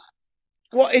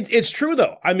Well, it's true,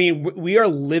 though. I mean, we are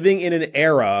living in an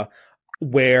era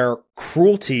where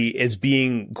cruelty is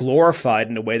being glorified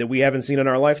in a way that we haven't seen in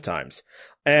our lifetimes.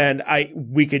 And I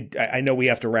know we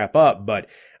have to wrap up, but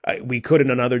we could in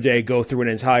another day go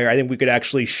through I think we could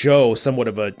actually show somewhat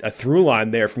of a through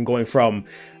line there from going from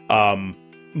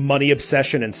money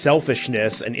obsession and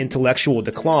selfishness and intellectual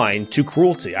decline to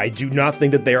cruelty. I do not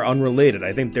think that they are unrelated.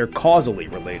 I think they're causally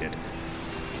related.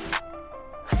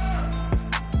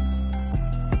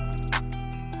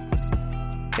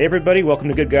 Hey everybody, welcome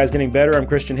to Good Guys Getting Better. I'm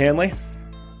Christian Hanley.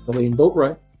 Elaine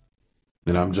Boatwright.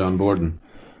 And I'm John Borden.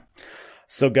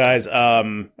 So guys, I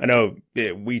know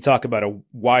we talk about a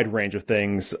wide range of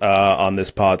things on this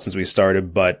pod since we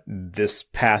started, but this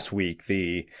past week,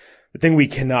 the thing we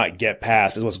cannot get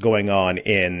past is what's going on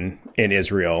in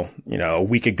Israel. You know, a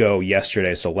week ago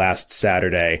yesterday, so last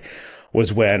Saturday,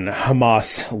 was when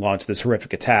Hamas launched this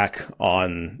horrific attack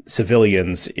on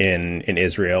civilians in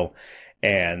Israel.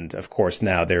 And of course,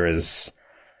 now there is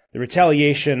the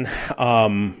retaliation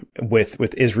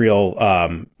with Israel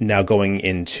now going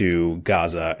into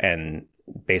Gaza and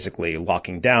basically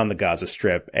locking down the Gaza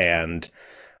Strip. And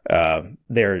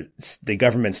the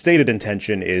government's stated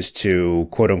intention is to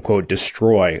quote unquote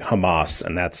destroy Hamas.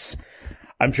 And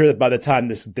I'm sure that by the time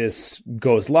this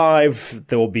goes live,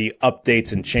 there will be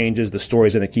updates and changes. The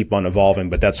story's going to keep on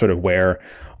evolving, but that's sort of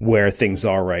where things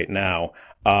are right now.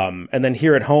 And then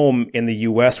here at home in the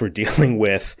U.S., we're dealing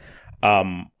with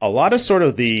a lot of sort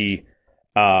of the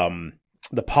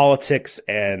politics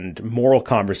and moral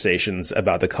conversations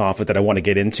about the conflict that I want to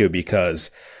get into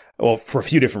because, well, for a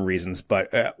few different reasons.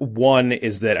 But one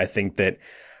is that I think that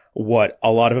what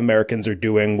a lot of Americans are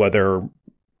doing, whether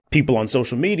people on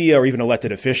social media or even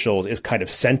elected officials, is kind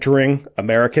of centering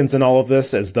Americans in all of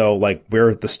this as though like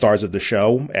we're the stars of the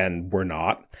show, and we're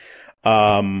not.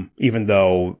 Even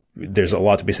though there's a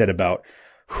lot to be said about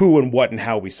who and what and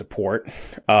how we support,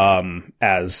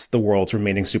 as the world's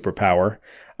remaining superpower.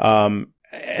 And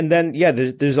then, yeah,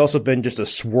 there's also been just a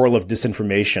swirl of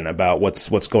disinformation about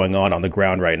what's going on the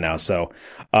ground right now. So,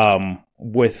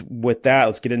 with that,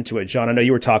 let's get into it. John, I know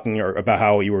you were talking about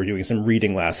how you were doing some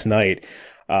reading last night.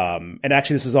 And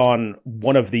actually this is on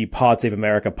one of the Pod Save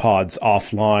America pods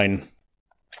offline,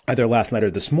 either last night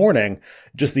or this morning,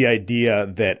 just the idea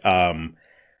that,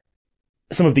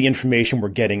 some of the information we're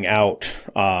getting out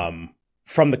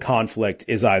from the conflict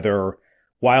is either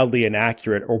wildly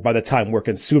inaccurate or by the time we're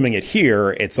consuming it here,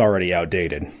 it's already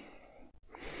outdated.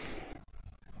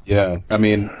 Yeah, I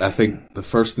mean, I think the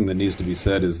first thing that needs to be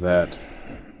said is that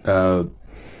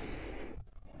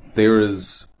there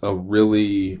is a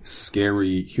really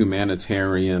scary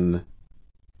humanitarian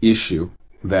issue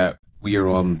that we are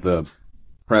on the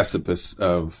precipice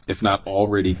of, if not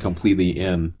already completely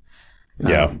in.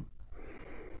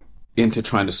 Into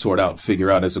trying to sort out, figure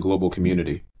out as a global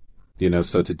community,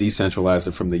 so to decentralize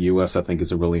it from the U.S., I think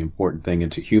is a really important thing,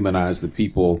 and to humanize the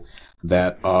people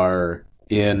that are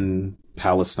in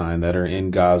Palestine, that are in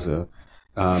Gaza,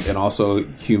 and also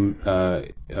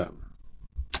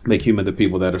make human the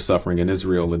people that are suffering in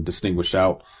Israel and distinguish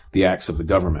out the acts of the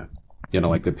government,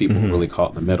 like the people really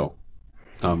caught in the middle.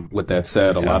 With that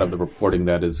said, a lot of the reporting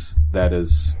that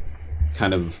is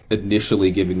kind of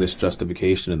initially giving this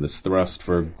justification and this thrust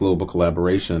for global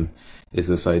collaboration is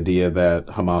this idea that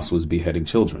Hamas was beheading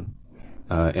children.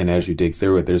 And as you dig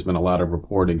through it, there's been a lot of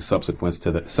reporting subsequent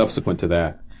to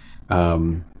that,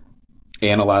 and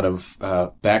a lot of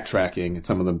backtracking at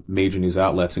some of the major news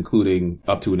outlets, including,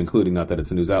 not that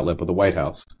it's a news outlet, but the White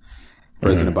House.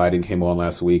 President Biden came on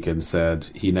last week and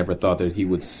said he never thought that he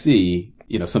would see,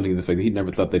 something to the fact that he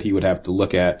never thought that he would have to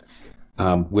look at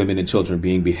women and children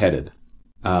being beheaded.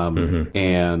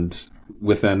 And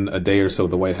within a day or so,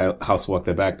 the White House walked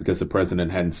that back because the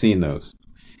president hadn't seen those.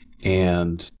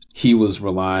 And he was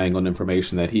relying on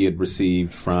information that he had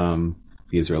received from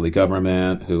the Israeli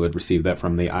government, who had received that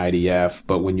from the IDF.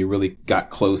 But when you really got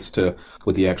close to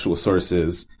what the actual source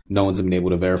is, no one's been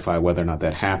able to verify whether or not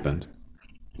that happened.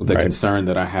 The concern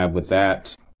that I have with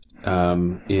that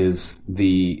is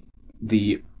the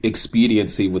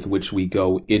expediency with which we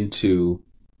go into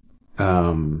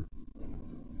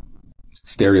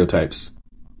stereotypes.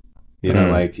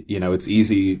 It's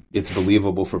easy, it's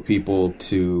believable for people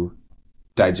to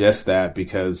digest that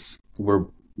because we're,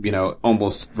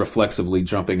 almost reflexively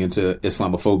jumping into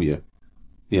Islamophobia,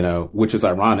 which is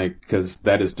ironic because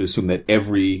that is to assume that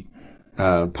every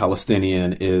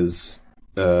Palestinian is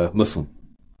Muslim,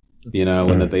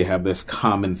 and that they have this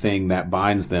common thing that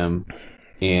binds them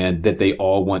and that they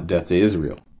all want death to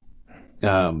Israel.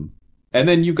 And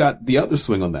then you got the other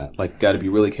swing on that. Like, got to be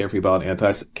really careful about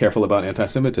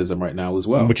anti-Semitism right now as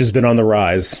well, which has been on the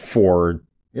rise for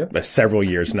several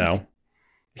years now,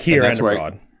 here and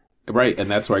abroad. Right, and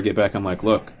that's where I get back. I'm like,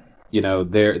 look,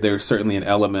 there's certainly an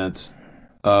element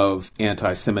of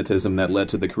anti-Semitism that led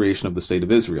to the creation of the State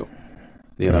of Israel.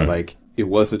 Like, it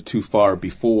wasn't too far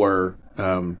before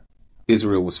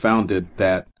Israel was founded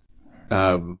that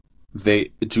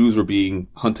Jews were being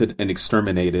hunted and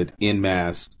exterminated en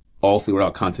masse all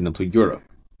throughout continental Europe,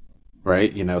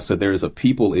 right? So there is a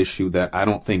people issue that I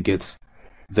don't think gets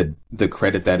the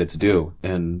credit that it's due,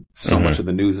 and so much of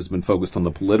the news has been focused on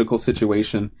the political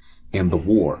situation and the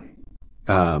war.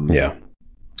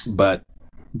 But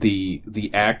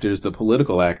the actors, the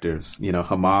political actors,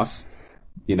 Hamas,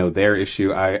 their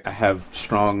issue, I have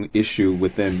strong issue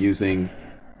with them using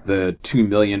the 2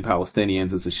 million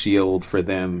Palestinians as a shield for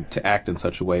them to act in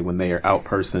such a way when they are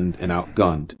outpersoned and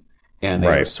outgunned and they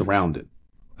are surrounded.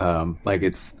 Like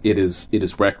it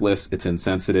is reckless. It's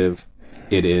insensitive.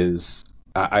 It is,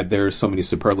 there are so many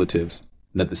superlatives.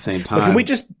 And at the same time, can we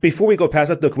just, before we go past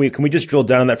that though, can we just drill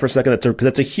down on that for a second?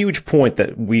 That's a huge point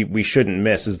that we shouldn't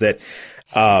miss, is that,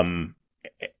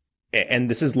 and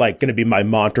this is like going to be my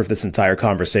mantra of this entire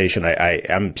conversation.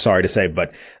 I'm sorry to say,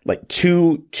 but like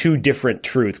two different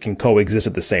truths can coexist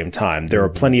at the same time. There are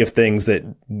plenty of things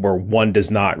where one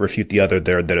does not refute the other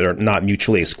that are not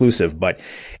mutually exclusive. But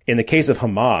in the case of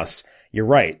Hamas, you're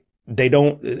right. They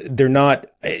don't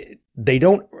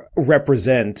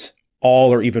represent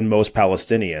all or even most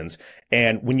Palestinians.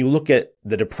 And when you look at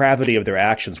the depravity of their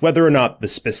actions, whether or not the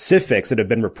specifics that have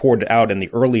been reported out in the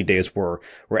early days were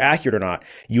accurate or not,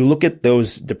 you look at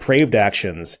those depraved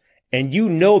actions and you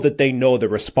know that they know the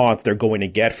response they're going to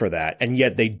get for that. And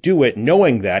yet they do it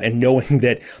knowing that, and knowing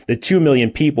that the 2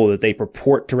 million people that they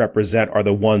purport to represent are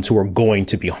the ones who are going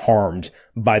to be harmed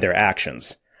by their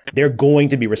actions. They're going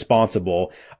to be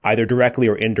responsible, either directly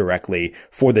or indirectly,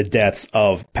 for the deaths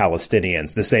of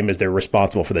Palestinians, the same as they're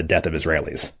responsible for the death of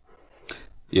Israelis.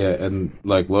 Yeah, and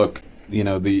like, look,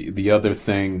 the other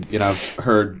thing, I've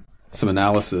heard some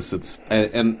analysis.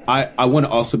 And I want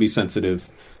to also be sensitive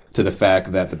to the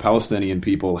fact that the Palestinian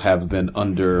people have been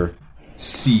under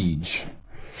siege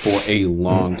for a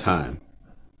long time.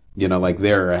 Like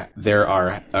there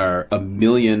are 1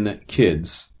 million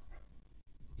kids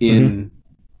in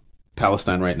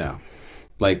Palestine right now.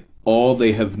 Like, all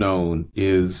they have known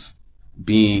is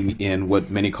being in what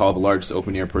many call the largest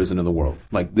open air prison in the world.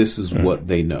 Like, this is what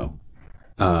they know.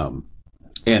 And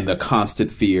the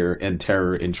constant fear and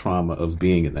terror and trauma of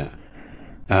being in that.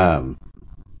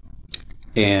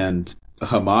 And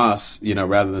Hamas,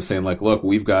 rather than saying like, look,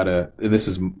 we've got to, and this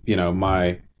is,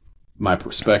 my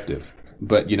perspective,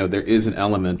 but, there is an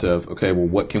element of, okay, well,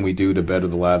 what can we do to better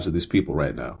the lives of these people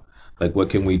right now? Like,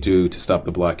 what can we do to stop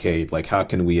the blockade? Like, how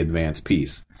can we advance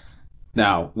peace?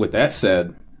 Now, with that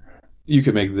said, you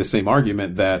could make the same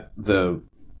argument that the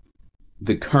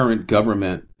current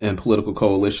government and political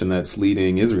coalition that's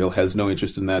leading Israel has no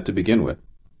interest in that to begin with.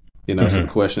 So the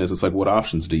question is, it's like, what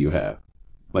options do you have?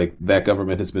 Like, that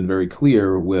government has been very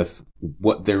clear with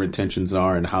what their intentions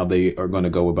are and how they are going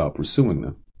to go about pursuing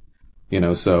them.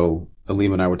 So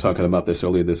Aleem and I were talking about this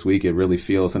earlier this week. It really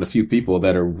feels, and a few people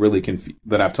that are really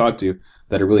that I've talked to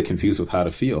that are really confused with how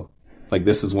to feel. Like,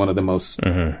 this is one of the most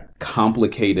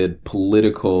complicated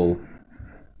political,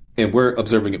 and we're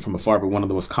observing it from afar, but one of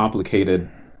the most complicated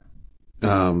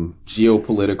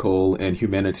geopolitical and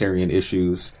humanitarian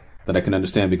issues that I can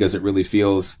understand, because it really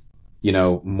feels,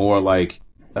 more like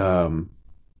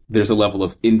there's a level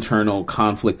of internal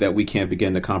conflict that we can't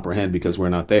begin to comprehend because we're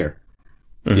not there.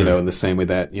 In the same way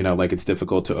that, like, it's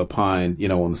difficult to opine,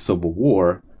 on the Civil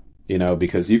War,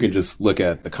 because you can just look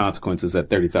at the consequences at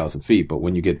 30,000 feet, but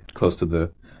when you get close to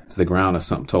the ground, it's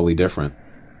something totally different.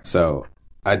 So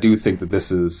I do think that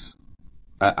this is,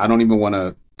 I don't even want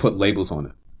to put labels on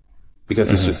it,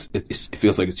 because it's just, it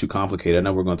feels like it's too complicated. I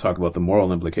know we're going to talk about the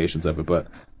moral implications of it, but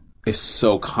it's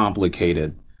so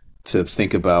complicated to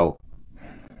think about.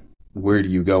 Where do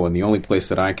you go? And the only place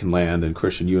that I can land, and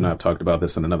Christian, you and I have talked about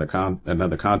this in another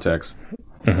context,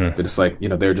 but it's like,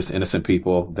 they're just innocent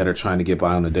people that are trying to get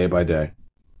by on a day by day.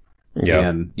 Yeah.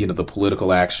 And, the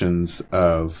political actions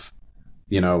of,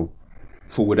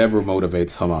 for whatever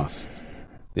motivates Hamas,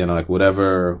 like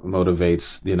whatever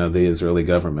motivates, the Israeli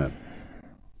government,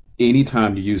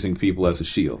 anytime you're using people as a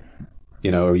shield,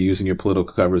 or using your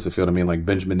political cover as a field, like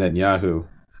Benjamin Netanyahu,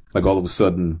 like all of a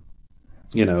sudden,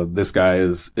 this guy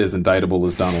is as indictable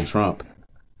as Donald Trump.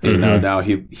 And now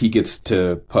he gets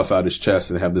to puff out his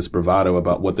chest and have this bravado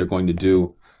about what they're going to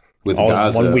do with all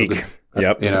Gaza. 1 week.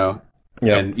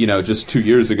 And, just 2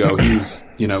 years ago, he was,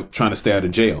 trying to stay out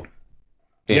of jail.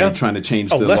 and trying to change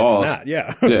the less laws. Than that,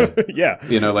 yeah. Yeah.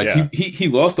 Yeah. He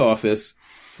lost office,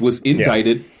 was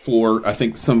indicted for, I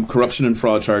think, some corruption and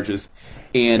fraud charges,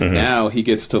 and now he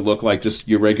gets to look like just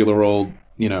your regular old,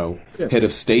 head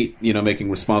of state, making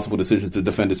responsible decisions to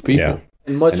defend his people.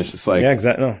 And it's just like,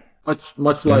 exactly. No.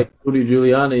 Much like Rudy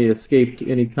Giuliani escaped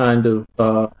any kind of,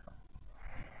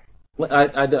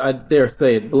 I dare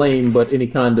say it, blame, but any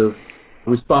kind of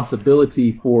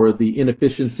responsibility for the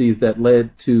inefficiencies that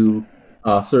led to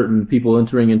certain people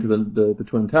entering into the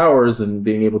Twin Towers and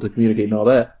being able to communicate and all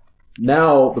that.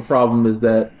 Now the problem is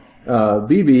that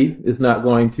Bibi is not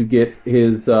going to get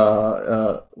his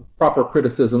proper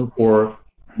criticism for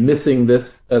missing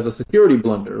this as a security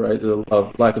blunder, right?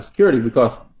 Of lack of security,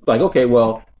 because okay,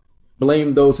 well,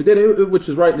 blame those who did it, which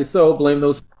is rightly so. Blame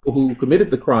those people who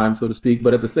committed the crime, so to speak.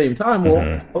 But at the same time,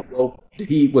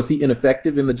 was he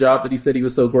ineffective in the job that he said he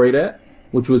was so great at,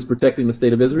 which was protecting the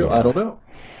state of Israel? I don't know,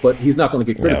 but he's not going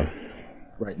to get criticized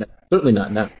right now. Certainly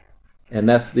not now, and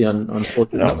that's the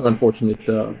unfortunate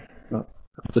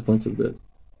consequence of this.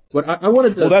 But I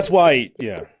wanted to. Well, that's why.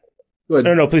 Yeah. Go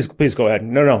ahead. No, please go ahead.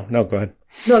 No, go ahead.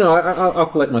 No, I'll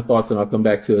collect my thoughts and I'll come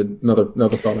back to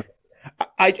another thought.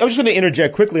 I was just going to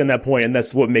interject quickly on that point, and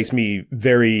that's what makes me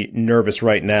very nervous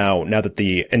right now that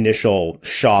the initial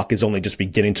shock is only just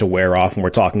beginning to wear off, and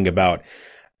we're talking about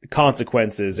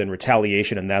consequences and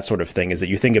retaliation and that sort of thing, is that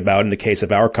you think about in the case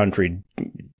of our country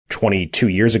 22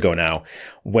 years ago now,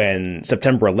 when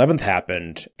September 11th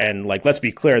happened, and let's be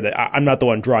clear that I'm not the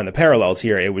one drawing the parallels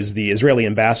here. It was the Israeli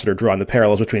ambassador drawing the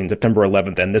parallels between September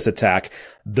 11th and this attack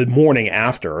the morning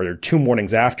after, or 2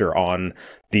 mornings after, on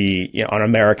on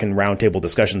American roundtable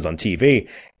discussions on TV,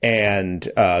 and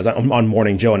it was on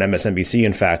Morning Joe and MSNBC,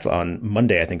 in fact, on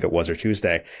Monday, I think it was, or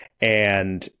Tuesday,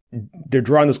 and they're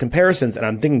drawing those comparisons, and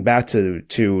I'm thinking back to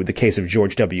the case of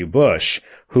George W. Bush,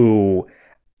 who,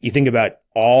 you think about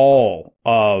all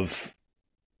of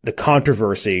the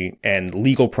controversy and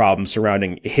legal problems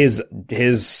surrounding his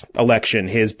election,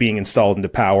 his being installed into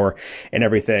power and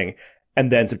everything.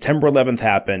 And then September 11th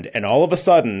happened, and all of a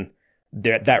sudden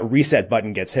that reset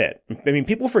button gets hit. I mean,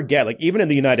 people forget, even in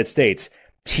the United States,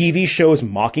 TV shows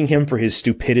mocking him for his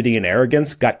stupidity and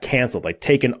arrogance got canceled,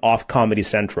 taken off Comedy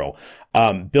Central.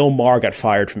 Bill Maher got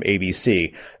fired from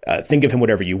ABC. Think of him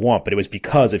whatever you want, but it was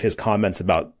because of his comments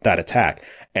about that attack.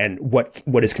 And what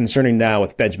is concerning now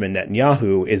with Benjamin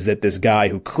Netanyahu is that this guy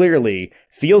who clearly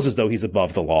feels as though he's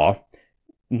above the law,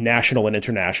 national and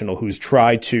international, who's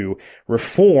tried to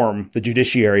reform the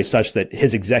judiciary such that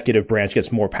his executive branch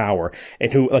gets more power,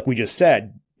 and who, like we just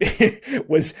said,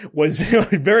 was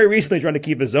very recently trying to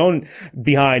keep his own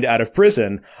behind out of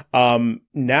prison,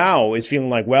 now is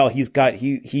feeling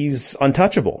he's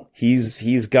untouchable.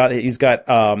 He's got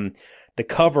the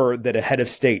cover that a head of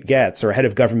state gets, or a head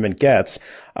of government gets,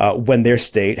 when their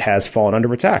state has fallen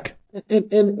under attack.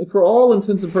 And for all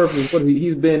intents and purposes,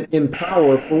 he's been in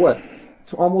power for what?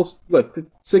 Almost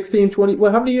 16, 20,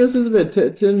 how many years has it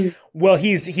been? 10? Well,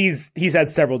 he's had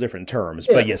several different terms,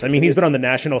 but yes, I mean, he's been on the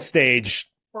national stage,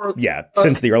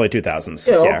 since the early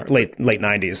 2000s, late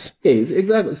 90s.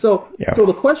 Exactly. So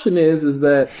the question is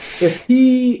that if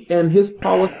he and his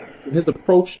policy, his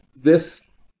approach to this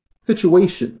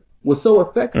situation was so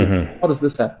effective, how does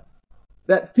this happen?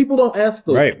 That people don't ask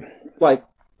those. Right.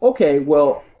 Okay,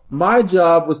 well, my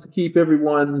job was to keep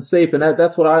everyone safe, and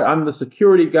that's what I'm the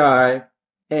security guy,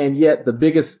 and yet the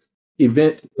biggest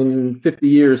event in 50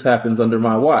 years happens under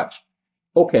my watch.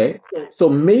 Okay, so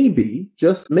maybe,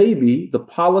 just maybe, the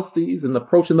policies and the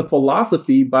approach and the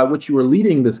philosophy by which you are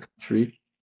leading this country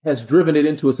has driven it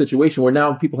into a situation where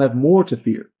now people have more to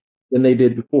fear than they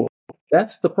did before.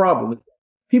 That's the problem.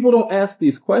 People don't ask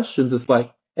these questions. It's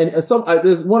there's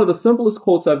one of the simplest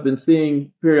quotes I've been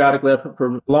seeing periodically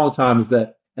for a long time is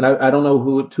that, and I don't know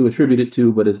who to attribute it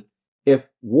to, but if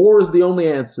war is the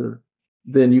only answer,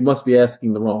 then you must be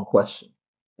asking the wrong question.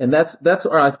 And that's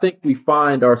where I think we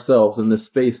find ourselves in this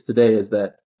space today, is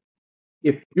that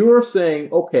if you're saying,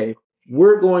 okay,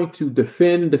 we're going to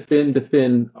defend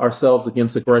ourselves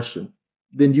against aggression,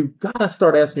 then you've got to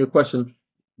start asking your question,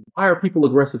 why are people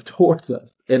aggressive towards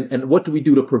us? And what do we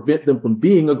do to prevent them from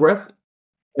being aggressive?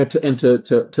 And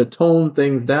to tone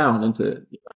things down, and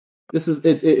this is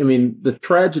it. I mean, the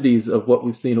tragedies of what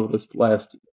we've seen over this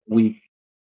last week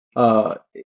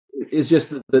is just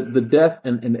the death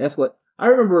and the escalate. I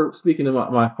remember speaking to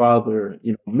my father,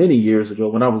 many years ago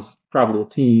when I was probably a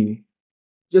teen,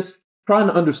 just trying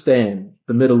to understand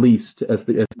the Middle East as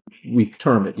we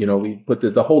term it. We put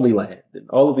the Holy Land and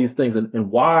all of these things, and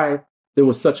why there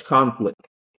was such conflict.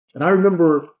 And I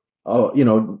remember,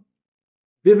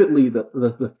 vividly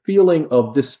the feeling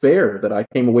of despair that I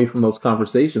came away from those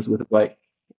conversations with.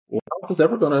 well, how is this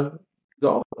ever going to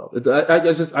resolve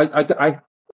itself?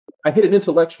 I hit an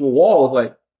intellectual wall of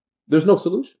like, there's no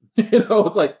solution.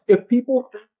 It's like, if people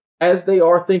think as they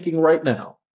are thinking right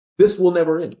now, this will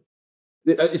never end.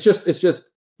 It's just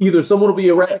either someone will be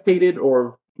eradicated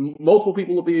or multiple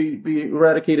people will be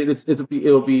eradicated.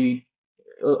 It'll be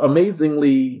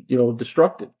amazingly,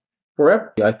 destructive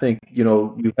forever. I think,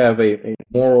 you have a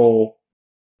moral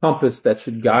compass that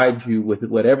should guide you with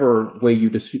whatever way you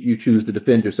choose to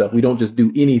defend yourself. We don't just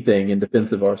do anything in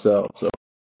defense of ourselves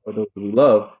or those that we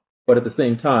love, but at the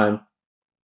same time,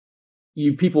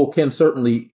 people can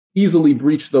certainly easily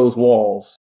breach those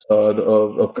walls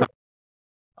of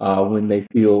when they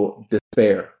feel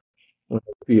despair, when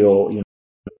they feel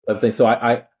everything. So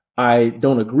I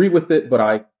don't agree with it, but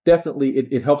I definitely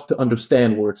it helps to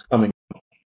understand where it's coming from,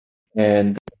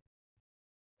 and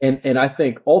I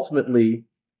think ultimately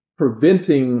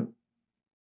preventing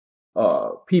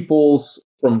people's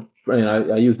from, and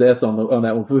I use the S on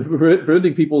that one,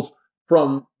 preventing people's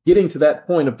from getting to that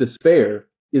point of despair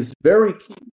is very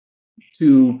key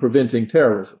to preventing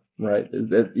terrorism, right?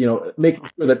 Making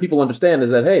sure that people understand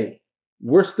is that, hey,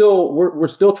 we're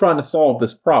still trying to solve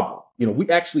this problem. We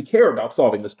actually care about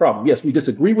solving this problem. Yes, we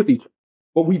disagree with each other,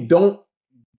 but we don't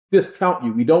discount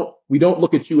you. We don't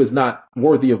look at you as not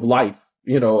worthy of life,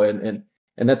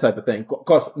 and that type of thing.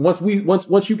 Because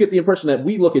once you get the impression that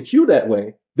we look at you that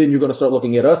way, then you're going to start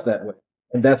looking at us that way,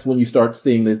 and that's when you start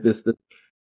seeing this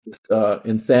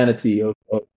insanity of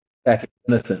attacking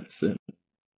innocence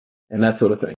and that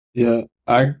sort of thing. Yeah,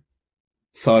 I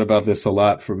thought about this a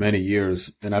lot for many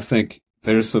years, and I think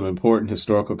there's some important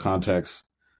historical context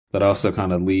that also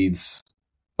kind of leads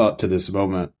up to this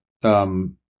moment.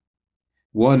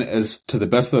 One, as to the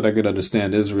best that I could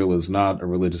understand, Israel is not a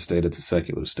religious state; it's a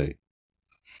secular state,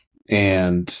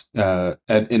 and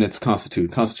it's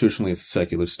constitutionally, it's a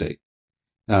secular state,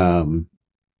 and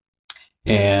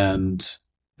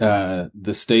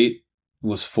the state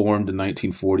was formed in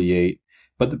 1948.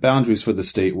 But the boundaries for the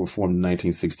state were formed in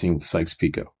 1916 with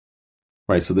Sykes-Picot,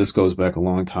 right? So this goes back a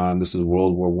long time. This is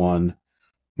World War I.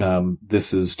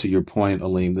 This is, to your point,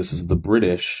 Aleem, this is the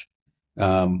British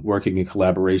working in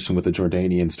collaboration with the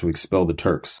Jordanians to expel the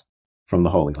Turks from the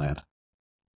Holy Land,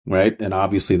 right? And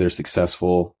obviously they're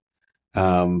successful.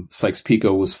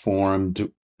 Sykes-Picot was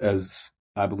formed, as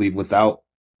I believe, without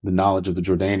the knowledge of the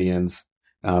Jordanians,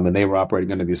 and they were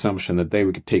operating under the assumption that they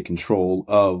would take control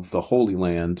of the Holy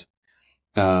Land,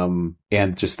 and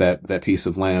just that piece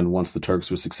of land once the Turks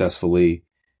were successfully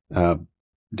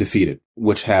defeated,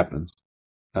 which happened.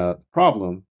 The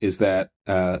problem is that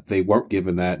they weren't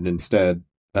given that, and instead,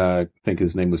 I think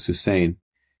his name was Hussein,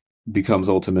 becomes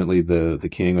ultimately the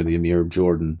king or the emir of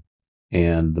Jordan,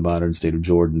 and the modern state of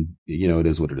Jordan, it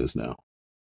is what it is now.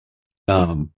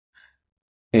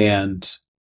 And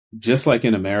just like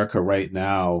in America right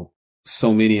now,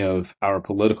 so many of our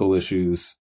political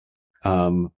issues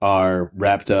are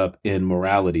wrapped up in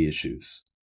morality issues,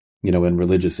 and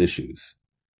religious issues,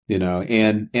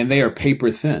 and they are paper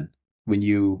thin when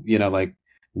like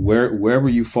wherever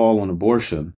you fall on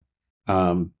abortion,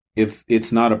 if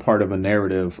it's not a part of a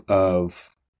narrative of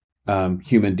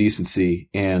human decency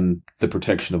and the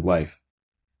protection of life.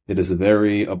 It is a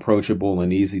very approachable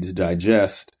and easy to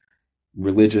digest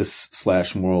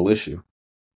religious/moral issue.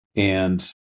 And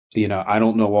I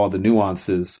don't know all the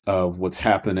nuances of what's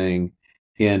happening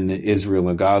in Israel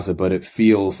and Gaza, but it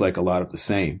feels like a lot of the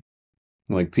same.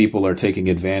 Like people are taking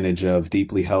advantage of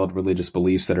deeply held religious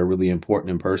beliefs that are really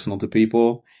important and personal to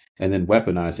people and then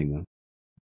weaponizing them.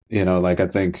 Like I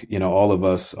think, all of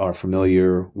us are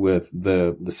familiar with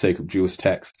the sacred Jewish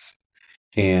texts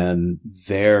and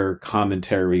their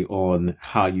commentary on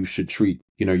how you should treat,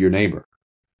 your neighbor.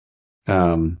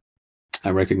 I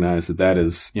recognize that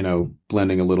is,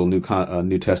 blending a little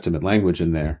New Testament language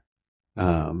in there.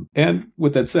 And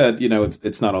with that said,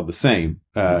 it's not all the same.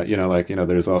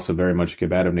 There's also very much a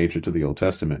combative nature to the Old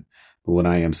Testament. But what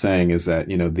I am saying is that,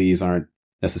 these aren't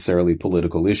necessarily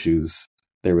political issues.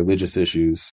 They're religious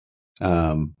issues,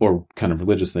 or kind of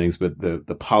religious things, but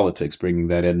the politics, bringing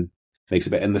that in makes it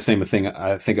bad. And the same thing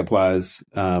I think applies,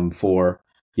 for,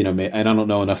 and I don't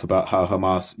know enough about how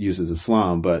Hamas uses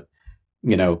Islam, but,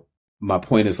 my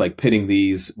point is like pitting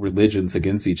these religions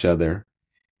against each other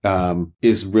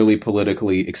is really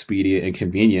politically expedient and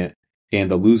convenient, and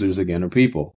the losers again are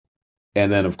people.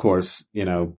 And then, of course,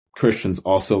 Christians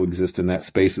also exist in that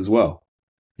space as well,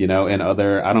 and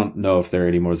I don't know if there are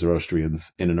any more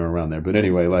Zoroastrians in and around there, but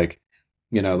anyway, like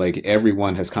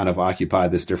everyone has kind of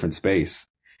occupied this different space,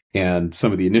 and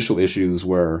some of the initial issues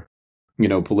were,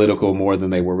 political more than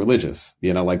they were religious,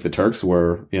 like the Turks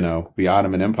were, the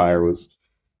Ottoman Empire was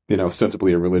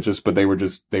ostensibly are religious, but they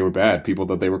were bad people,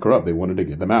 that they were corrupt. They wanted to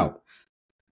get them out.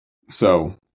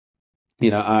 So,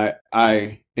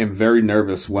 I am very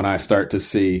nervous when I start to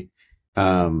see,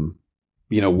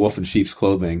 wolf in sheep's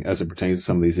clothing as it pertains to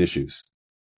some of these issues.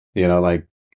 Even,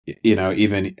 I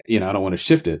don't want to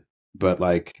shift it, but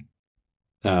like,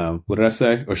 what did I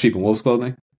say? Or sheep in wolf's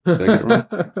clothing? Did I get it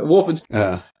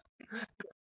wrong?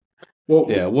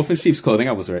 Wolf in sheep's clothing.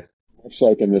 I was right. Much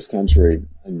like in this country,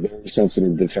 I'm very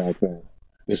sensitive to the fact that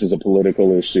this is a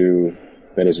political issue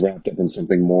that is wrapped up in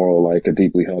something moral, like a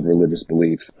deeply held religious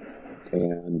belief.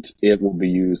 And it will be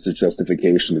used as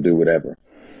justification to do whatever.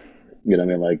 You know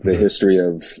what I mean? Like, the history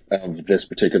of this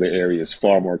particular area is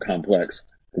far more complex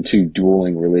than two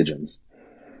dueling religions.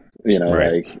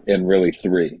 Right. And really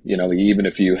three. Even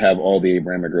if you have all the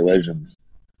Abrahamic religions,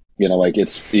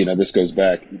 it's, this goes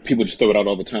back. People just throw it out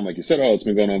all the time, like you said, it's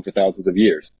been going on for thousands of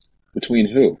years. Between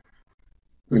who?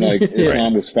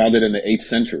 Islam was founded in the 8th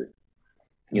century.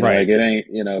 Right. It ain't,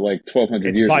 1,200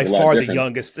 it's years. By is far different. the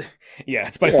youngest. Yeah,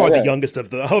 it's by far the youngest of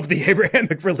the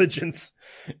Abrahamic religions.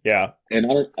 Yeah. And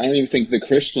I don't even think the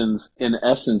Christians, in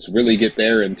essence, really get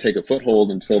there and take a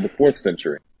foothold until the 4th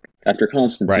century, after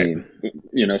Constantine.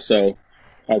 Right. So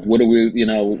what are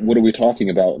we talking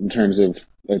about in terms of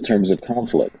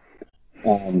conflict?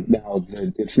 Now,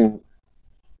 it's not.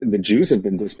 The Jews have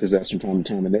been dispossessed from time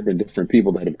to time, and there have been different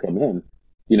people that have come in.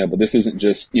 But this isn't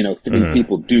just three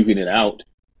people duking it out.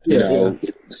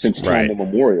 Since time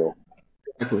immemorial.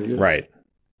 Exactly, Right.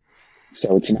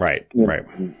 So it's not, right.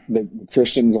 The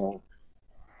Christians are,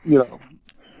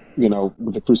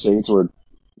 with the Crusades were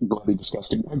bloody,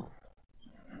 disgusting.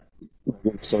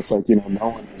 So it's like, no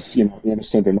one is,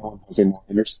 innocent, or no one has a more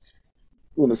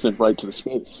innocent right to the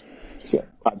space. So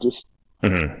I just,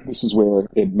 this is where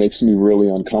it makes me really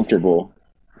uncomfortable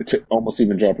to almost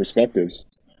even draw perspectives.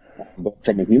 But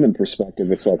from a human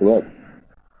perspective, it's like, look,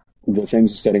 the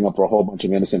things are setting up for a whole bunch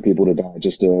of innocent people to die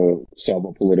just to solve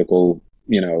a political,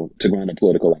 to grind a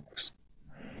political axe.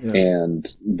 Yeah.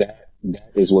 And that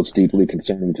is what's deeply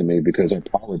concerning to me, because our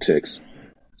politics,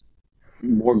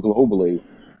 more globally,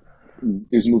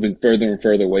 is moving further and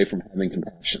further away from having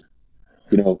compassion.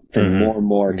 From more and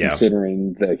more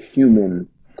considering the human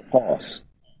cost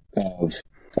of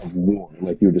war,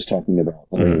 like you were just talking about.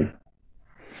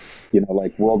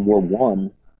 Like World War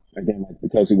I, again,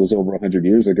 because it was over 100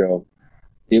 years ago,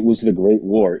 it was the Great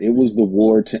War. It was the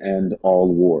war to end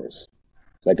all wars.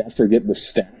 I forget the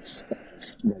stats,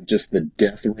 just the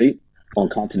death rate on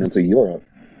continental Europe.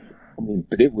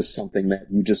 But it was something that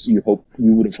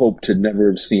you would have hoped to never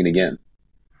have seen again.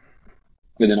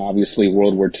 And then obviously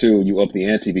World War II, you up the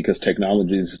ante because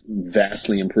technology's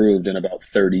vastly improved in about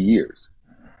 30 years.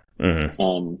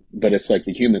 But it's like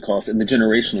the human cost and the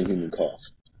generational human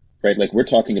cost. Right? We're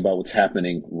talking about what's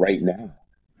happening right now.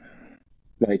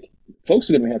 Folks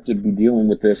are going to have to be dealing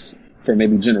with this for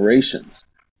maybe generations.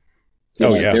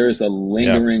 There is a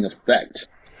lingering effect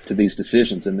to these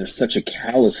decisions, and there's such a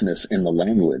callousness in the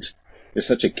language. There's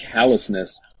such a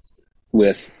callousness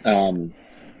with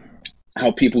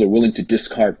how people are willing to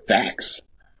discard facts.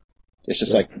 It's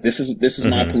just like, this is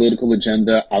my political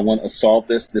agenda. I want to solve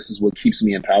this. This is what keeps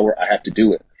me in power. I have to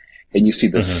do it. And you see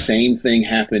the same thing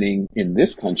happening in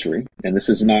this country. And this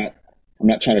is not, I'm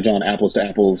not trying to draw an apples to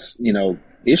apples,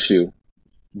 issue,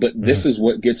 but this is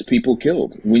what gets people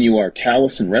killed. When you are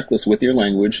callous and reckless with your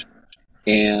language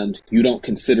and you don't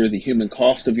consider the human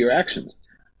cost of your actions.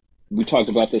 We talked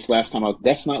about this last time.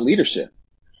 That's not leadership.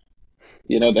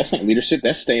 That's not leadership.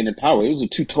 That's staying in power. Those are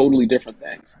two totally different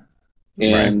things.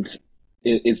 And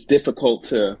it's difficult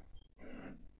to,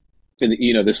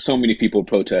 there's so many people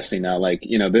protesting now,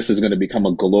 this is going to become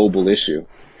a global issue.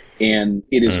 And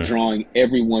it is drawing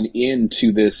everyone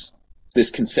into this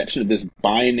conception of this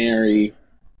binary,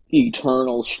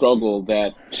 eternal struggle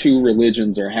that two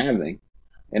religions are having.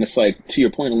 And it's like, to your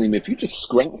point, Aleem, if you just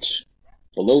scratch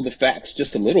below the facts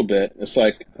just a little bit, it's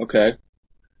like, okay,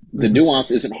 the nuance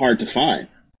isn't hard to find.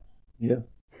 Yeah.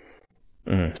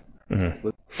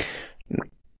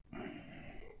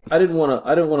 I didn't want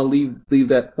to leave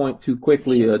that point too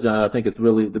quickly, John. I think it's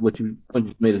really what you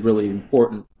made is really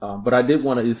important. But I did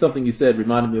want to. Something you said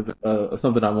reminded me of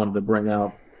something I wanted to bring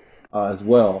out as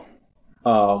well.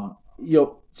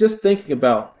 Just thinking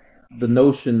about the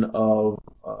notion of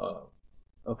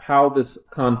how this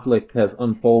conflict has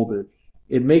unfolded,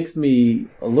 it makes me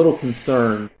a little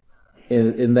concerned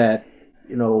in that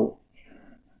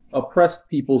oppressed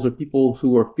peoples or people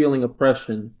who are feeling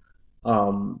oppression.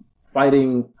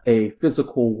 Fighting a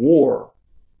physical war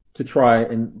to try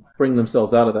and bring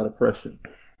themselves out of that oppression.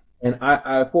 And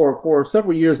I for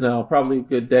several years now, probably a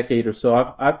good decade or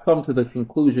so, I've come to the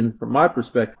conclusion, from my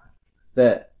perspective,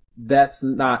 that that's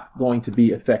not going to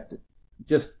be effective.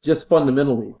 Just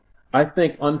fundamentally, I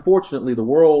think, unfortunately,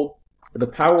 the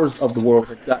powers of the world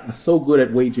have gotten so good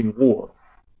at waging war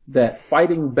that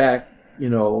fighting back,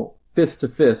 fist to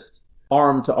fist,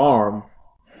 arm to arm,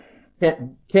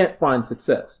 can't find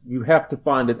success. You have to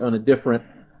find it on a different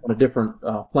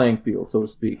playing field, so to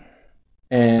speak.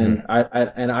 And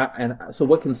so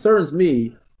what concerns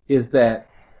me is that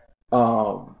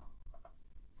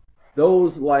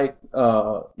those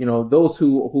those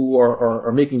who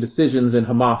are making decisions in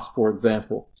Hamas, for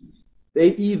example, they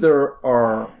either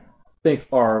are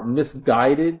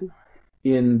misguided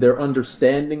in their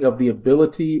understanding of the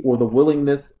ability or the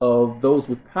willingness of those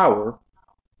with power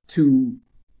to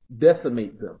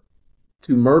decimate them,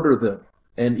 to murder them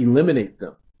and eliminate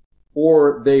them,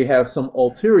 or they have some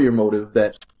ulterior motive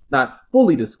that's not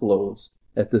fully disclosed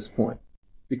at this point,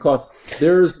 because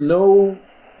there's no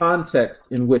context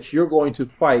in which you're going to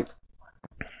fight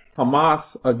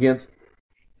Hamas against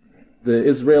the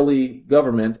Israeli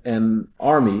government and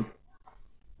army,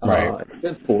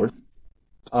 defense force,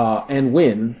 and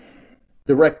win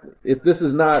directly. If this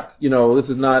is not, this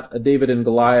is not a David and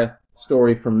Goliath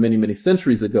story from many, many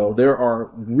centuries ago. There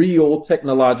are real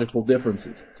technological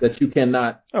differences that you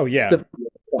cannot. Oh yeah.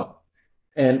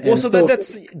 And well, so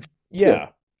that's yeah.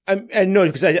 And no,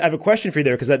 because I have a question for you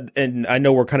there, and I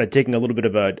know we're kind of taking a little bit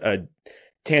of a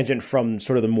tangent from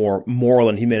sort of the more moral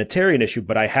and humanitarian issue,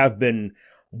 but I have been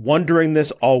wondering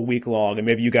this all week long, and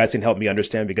maybe you guys can help me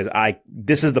understand, because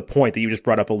this is the point that you just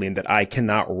brought up, Aline, that I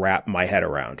cannot wrap my head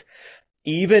around.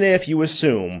 Even if you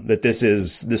assume that this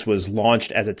was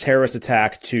launched as a terrorist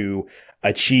attack to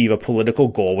achieve a political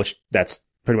goal, which that's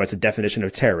pretty much the definition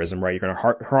of terrorism, right? You're going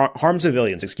to harm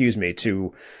civilians,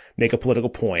 to make a political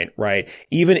point, right?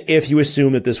 Even if you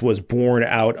assume that this was born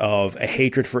out of a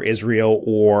hatred for Israel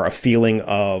or a feeling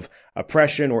of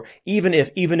oppression, or even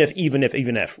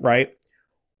if, right?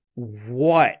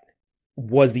 What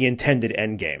was the intended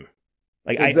end game?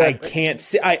 Like, exactly. I can't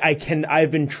see,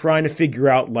 I've been trying to figure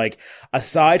out, like,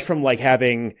 aside from like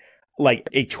having like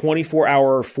a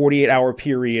 24-hour, 48-hour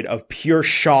period of pure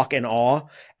shock and awe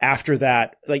after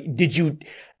that, like,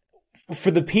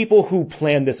 for the people who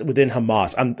planned this within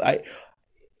Hamas,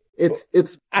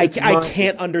 I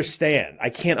can't understand. I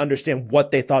can't understand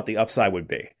what they thought the upside would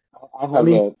be. I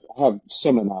have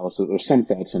some analysis or some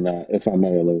thoughts on that, if I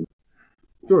may, Elaine.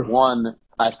 Sure. One,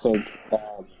 I think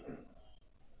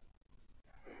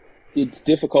it's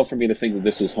difficult for me to think that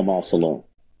this was Hamas alone.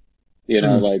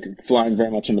 Like, flying very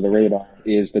much under the radar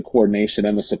is the coordination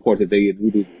and the support that they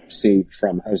immediately received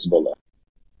from Hezbollah.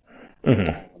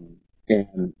 Mm-hmm.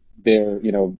 And they're,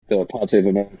 the Pod Save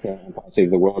America and Pod Save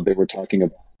the World, they were talking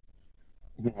about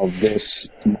this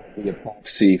might be a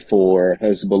proxy for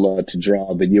Hezbollah to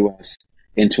draw the U.S.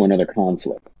 into another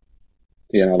conflict.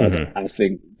 I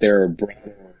think there are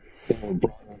broader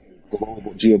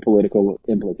global geopolitical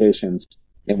implications.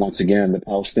 And once again, the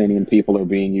Palestinian people are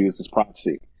being used as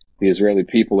proxy. The Israeli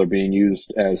people are being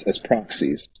used as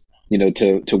proxies,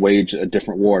 to wage a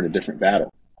different war and a different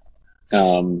battle.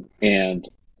 And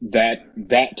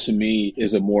that to me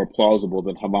is a more plausible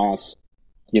than Hamas,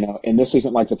 and this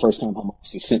isn't like the first time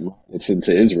Hamas has sent rockets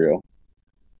into Israel.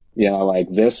 Like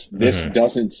this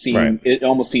doesn't seem, right. It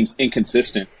almost seems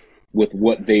inconsistent with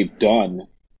what they've done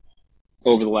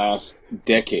over the last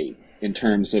decade in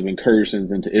terms of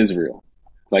incursions into Israel.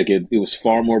 Like it was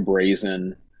far more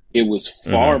brazen. It was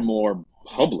far more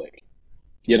public,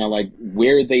 like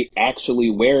where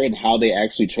and how they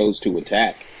actually chose to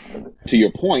attack. To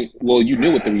your point, well, you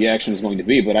knew what the reaction was going to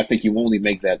be, but I think you only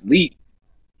make that leap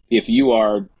if you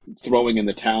are throwing in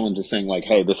the towel and just saying like,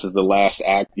 hey, this is the last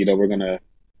act, we're going to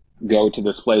go to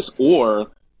this place, or,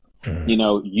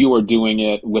 you are doing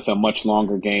it with a much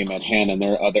longer game at hand and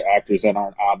there are other actors that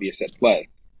aren't obvious at play.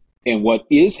 And what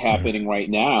is happening right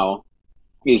now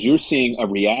is you're seeing a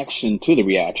reaction to the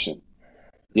reaction.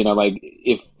 Like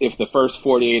if the first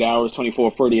 48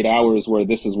 hours where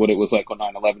this is what it was like on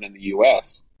 9/11 in the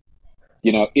U.S.,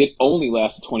 it only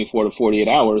lasted 24 to 48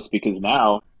 hours because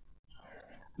now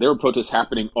there were protests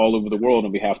happening all over the world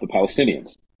on behalf of the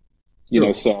Palestinians.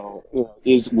 So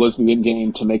was the end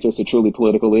game to make this a truly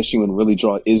political issue and really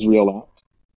draw Israel out?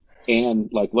 And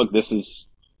like, look,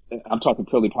 I'm talking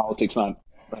purely politics, not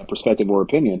perspective or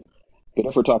opinion. But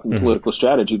if we're talking political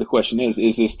strategy, the question is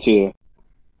this to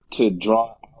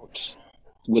draw out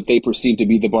what they perceive to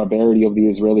be the barbarity of the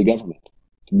Israeli government,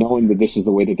 knowing that this is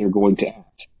the way that they're going to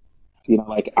act?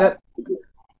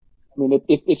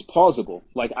 It's plausible.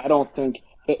 Like, I don't think,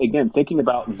 again, thinking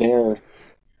about their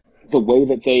the way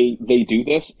that they do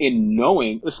this, in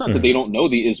knowing, it's not that they don't know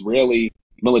the Israeli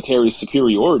military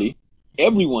superiority.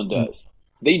 Everyone does.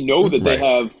 They know that they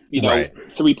have,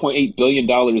 $3.8 billion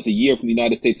a year from the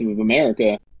United States of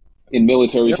America in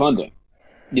military funding.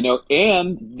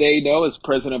 And they know, as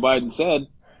President Biden said,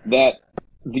 that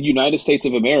the United States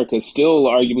of America is still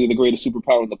arguably the greatest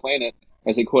superpower on the planet,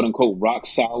 has a quote unquote rock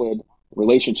solid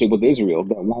relationship with Israel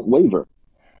that won't waver.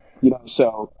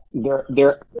 So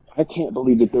I can't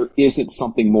believe that there isn't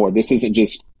something more. This isn't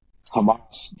just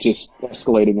Hamas just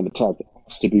escalating an attack. There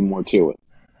has to be more to it.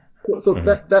 So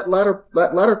that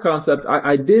latter concept,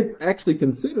 I did actually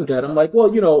consider that. I'm like, well,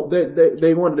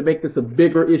 they wanted to make this a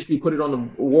bigger issue, put it on the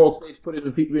world stage, put it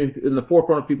in the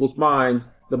forefront of people's minds,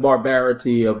 the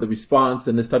barbarity of the response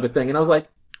and this type of thing. And I was like,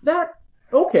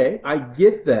 okay, I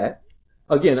get that.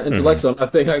 Again, intellectual. I'm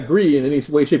not saying I agree in any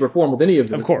way, shape, or form with any of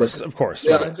this. Of course.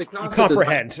 Yeah, right. You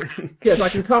comprehend. Yes, I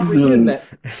can comprehend that.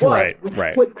 But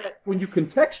right. When you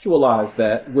contextualize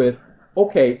that with,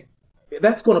 okay,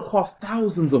 that's going to cost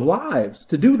thousands of lives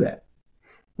to do that.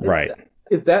 Right.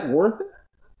 Is that worth it?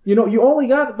 You only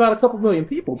got about a couple million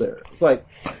people there. It's like,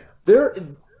 they're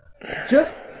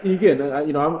just, again,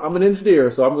 I'm an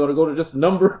engineer, so I'm going to go to just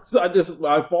numbers.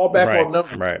 I fall back on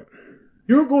numbers. Right.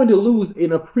 You're going to lose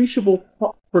an appreciable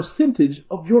percentage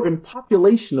of your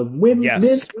population of women,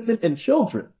 men, women, and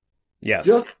children. Yes.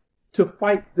 Just to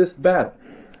fight this battle.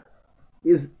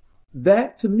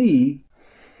 That to me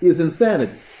is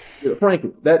insanity.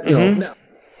 Frankly, that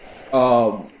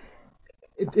now,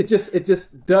 it just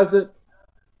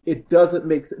doesn't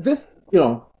make sense. This,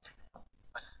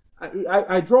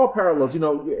 I draw parallels.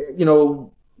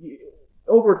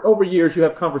 Over years, you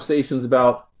have conversations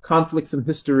about conflicts in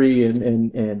history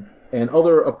and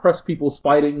other oppressed peoples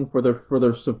fighting for their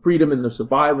freedom and their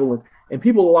survival, and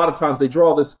people a lot of times they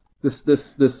draw this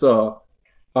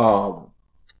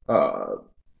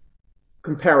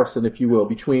comparison, if you will,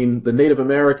 between the Native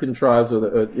American tribes of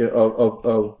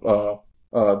the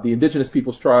indigenous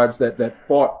peoples tribes that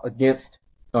fought against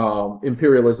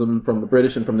imperialism from the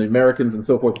British and from the Americans and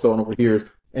so forth and so on over here,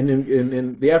 and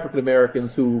in the African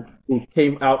Americans who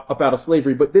came up out of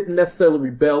slavery but didn't necessarily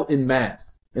rebel in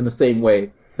mass in the same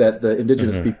way that the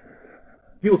indigenous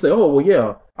people say, oh well,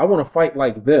 yeah, I want to fight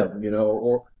like them,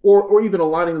 or even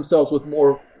aligning themselves with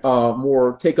more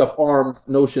take up arms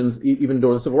notions even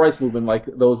during the civil rights movement, like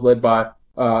those led by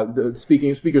the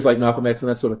speakers like Malcolm X and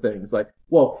that sort of thing. It's like,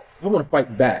 well, I want to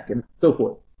fight back and so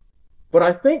forth. But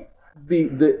I think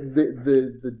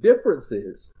the difference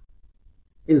is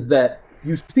that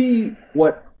you see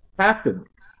what happened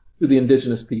to the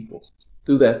indigenous peoples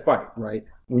through that fight, right?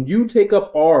 When you take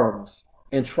up arms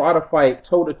and try to fight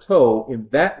toe to toe in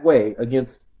that way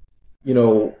against,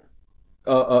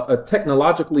 a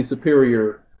technologically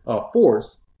superior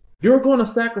force, you're going to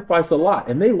sacrifice a lot,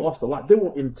 and they lost a lot. There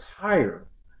were entire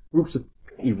groups of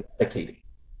people eradicated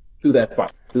through that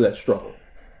fight, through that struggle,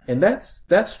 and that's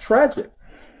tragic.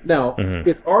 Now,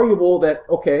 it's arguable that,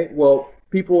 okay, well,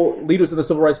 leaders of the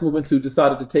civil rights movement who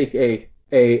decided to take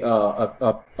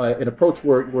an approach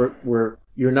where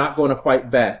you're not going to fight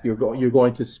back, you're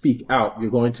going to speak out,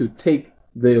 you're going to take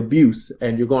the abuse,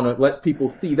 and you're going to let people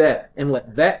see that and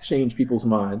let that change people's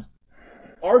minds.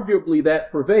 Arguably,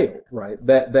 that prevailed, right?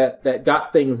 That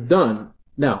got things done.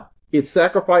 Now, it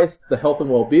sacrificed the health and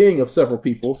well-being of several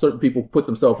people. Certain people put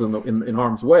themselves in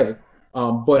harm's way.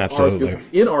 But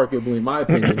inarguably, in my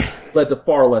opinion, led to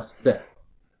far less death,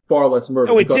 far less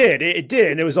murder. Oh, it did.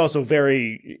 And it was also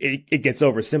it gets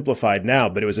oversimplified now,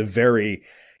 but it was a very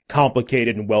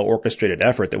complicated and well orchestrated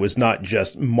effort that was not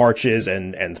just marches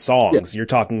and songs. Yeah. You're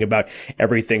talking about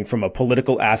everything from a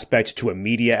political aspect to a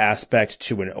media aspect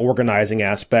to an organizing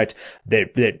aspect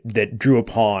that drew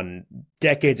upon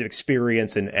decades of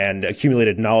experience and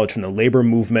accumulated knowledge from the labor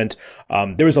movement.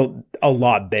 There was a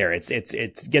lot there. It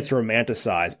gets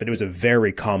romanticized, but it was a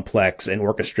very complex and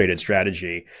orchestrated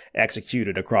strategy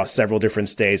executed across several different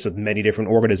states with many different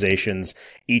organizations,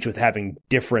 each with having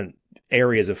different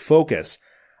areas of focus.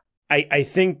 I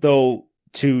think, though,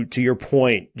 to your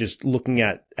point, just looking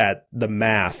at the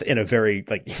math in a very,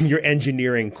 you're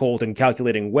engineering cold and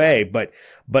calculating way, but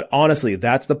honestly,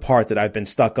 that's the part that I've been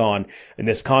stuck on in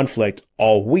this conflict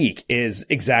all week, is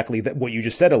exactly that what you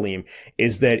just said, Aleem,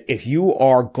 is that if you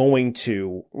are going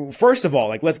to, first of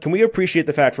all, can we appreciate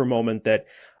the fact for a moment that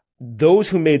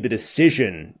those who made the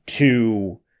decision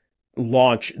to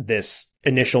launch this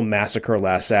initial massacre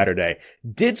last Saturday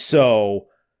did so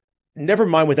never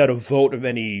mind without a vote of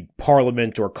any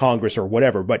parliament or Congress or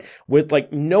whatever, but with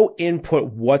like no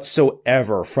input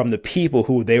whatsoever from the people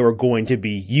who they were going to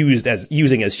be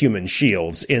using as human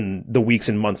shields in the weeks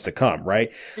and months to come,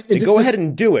 right? And go ahead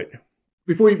and do it.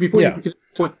 Before you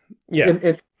point,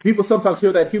 and people sometimes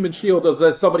hear that human shield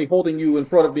of somebody holding you in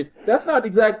front of me. That's not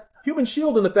exact human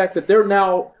shield in the fact that they're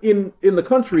now in the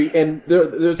country and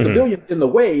there's civilians in the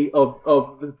way of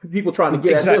the people trying to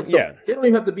get at them. So they don't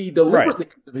even have to be deliberately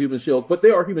human shield, but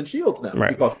they are human shields now.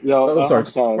 Right. Because, I'm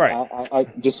sorry. Right. I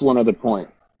just one other point.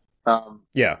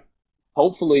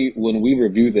 Hopefully, when we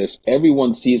review this,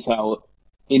 everyone sees how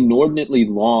inordinately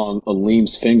long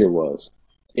Aleem's finger was.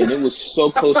 And it was so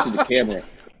close to the camera.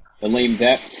 Aleem,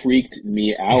 that freaked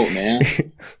me out, man.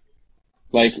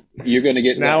 Like, you're going to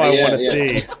get... Now I want to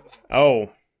see... Oh.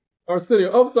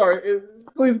 Arsenio, I'm sorry.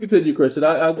 Please continue, Christian.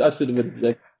 I should have been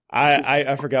ejected.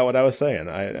 I forgot what I was saying.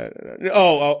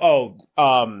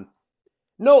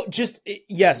 No, just,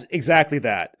 yes, exactly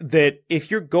that. That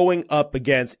if you're going up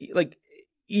against, like,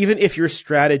 even if your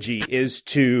strategy is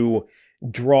to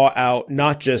draw out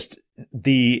not just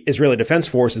the Israeli Defense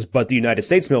Forces, but the United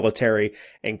States military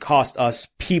and cost us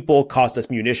people, cost us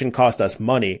munition, cost us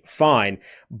money, fine.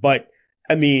 But,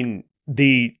 I mean,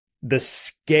 the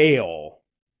scale,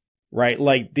 right?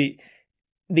 Like the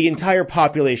entire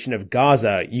population of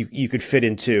Gaza, you could fit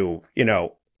into,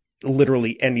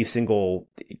 literally any single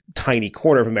tiny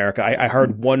corner of America. I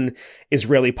heard one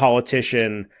Israeli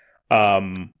politician,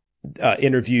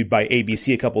 interviewed by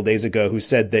ABC a couple of days ago who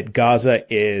said that Gaza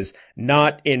is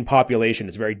not in population.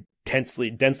 It's very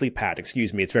densely packed.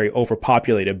 It's very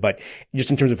overpopulated, but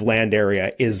just in terms of land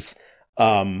area is,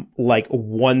 like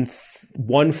the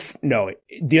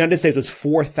United States was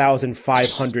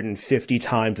 4,550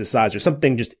 times the size or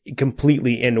something just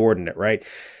completely inordinate, right?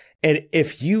 And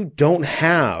if you don't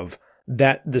have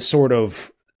the sort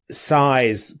of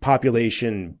size,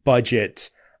 population,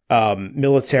 budget,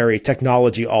 military,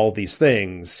 technology, all these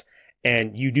things,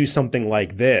 and you do something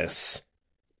like this,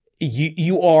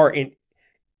 you are in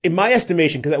my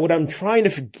estimation, because what I'm trying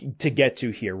to get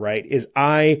to here, right, is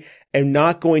I am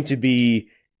not going to be,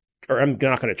 or I'm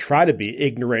not going to try to be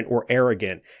ignorant or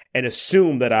arrogant and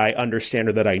assume that I understand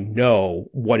or that I know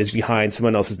what is behind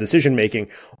someone else's decision making,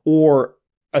 or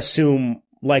assume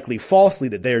likely falsely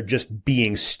that they're just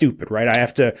being stupid, right?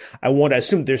 I want to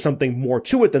assume there's something more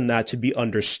to it than that to be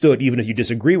understood, even if you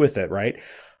disagree with it, right?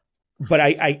 But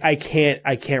I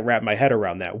can't wrap my head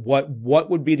around that. What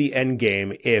would be the end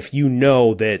game if you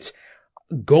know that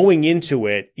going into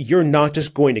it, you're not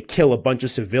just going to kill a bunch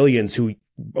of civilians who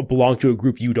belong to a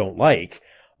group you don't like,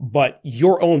 but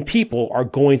your own people are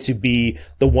going to be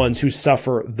the ones who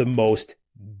suffer the most,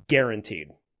 guaranteed.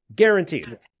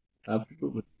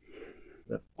 Absolutely.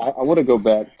 I want to go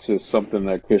back to something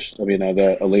that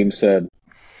that Aleem said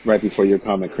right before your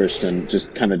comment, Christian,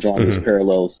 just kind of drawing these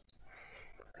parallels.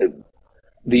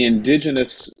 The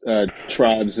indigenous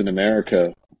tribes in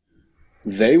America,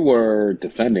 they were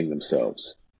defending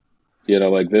themselves.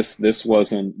 Like this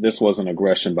wasn't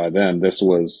aggression by them. This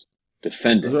was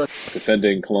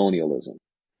defending colonialism.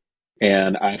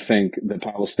 And I think the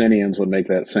Palestinians would make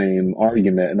that same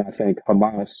argument. And I think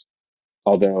Hamas,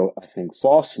 although I think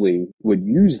falsely, would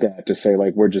use that to say,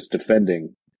 like, we're just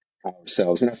defending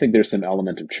ourselves. And I think there's some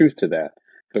element of truth to that.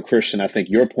 But Christian, I think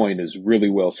your point is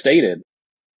really well stated.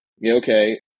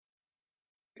 Okay.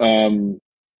 Who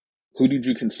did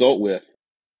you consult with?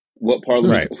 What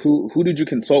parliament? Right. Who did you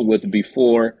consult with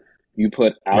before you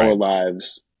put our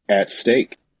lives at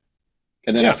stake?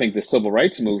 And then I think the civil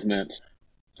rights movement,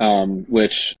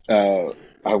 which I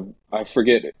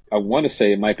forget, I want to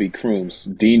say it might be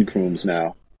Dean Crooms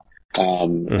now,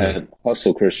 at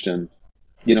Hustle Christian.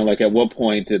 Like at what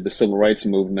point did the civil rights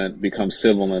movement become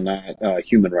civil and not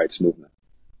human rights movement?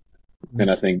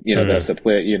 And I think, that's the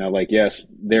play, yes,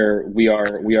 we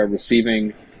are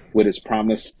receiving what is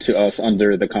promised to us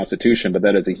under the Constitution, but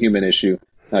that is a human issue,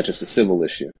 not just a civil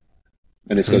issue.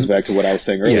 And this goes back to what I was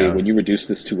saying earlier. When you reduce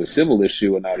this to a civil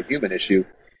issue and not a human issue,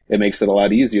 it makes it a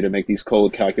lot easier to make these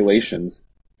cold calculations,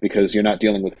 because you're not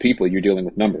dealing with people, you're dealing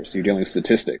with numbers, you're dealing with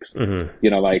statistics. If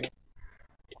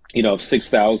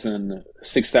 6,000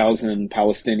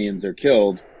 Palestinians are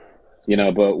killed,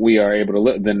 but we are able to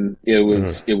live, then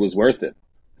it was worth it.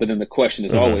 But then the question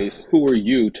is always, who are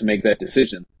you to make that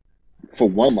decision for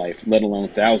one life, let alone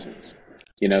thousands?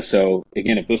 So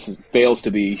again, if this fails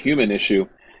to be a human issue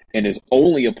and is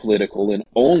only a political and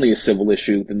only a civil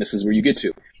issue, then this is where you get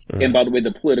to. And by the way,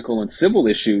 the political and civil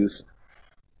issues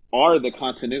are the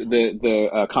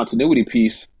continuity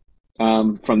piece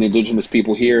from the indigenous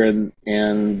people here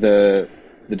and the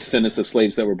descendants of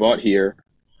slaves that were brought here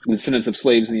descendants of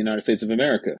slaves in the United States of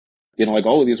America. Like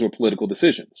all of these were political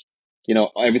decisions.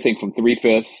 Everything from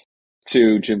 3/5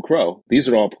 to Jim Crow. These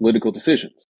are all political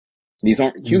decisions. These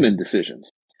aren't human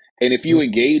decisions. And if you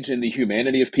engage in the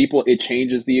humanity of people, it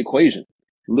changes the equation.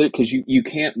 Because you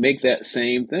can't make that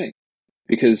same thing.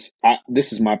 Because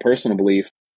this is my personal belief.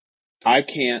 I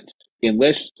can't,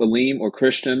 unless Aleem or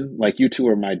Christian, like you two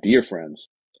are my dear friends.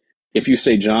 If you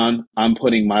say, John, I'm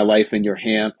putting my life in your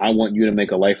hand, I want you to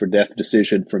make a life or death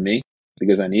decision for me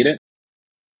because I need it.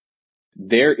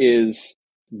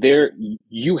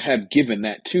 You have given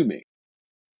that to me.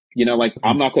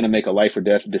 I'm not going to make a life or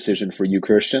death decision for you,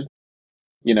 Christian,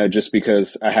 just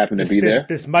because I happen to be there.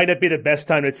 This might not be the best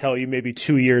time to tell you, maybe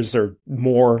 2 years or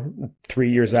more,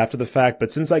 3 years after the fact.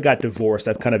 But since I got divorced,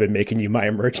 I've kind of been making you my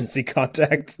emergency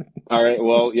contact. All right.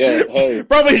 Well, yeah. Hey,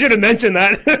 probably should have mentioned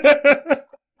that.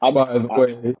 By the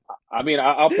way,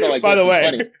 I'll put it like by this. The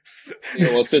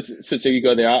way, well, since you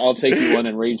go there, I'll take you one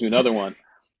and raise you another one.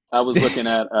 I was looking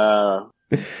at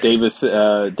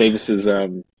Davis's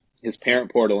his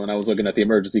parent portal, and I was looking at the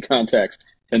emergency contacts,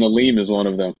 and Aleem is one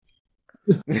of them.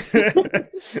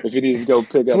 If he needs to go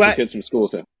pick up the kids from school,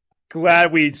 so.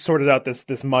 Glad we sorted out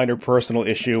this minor personal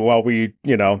issue while we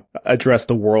address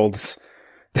the world's.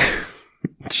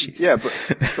 Jeez. Yeah,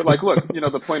 but like, look,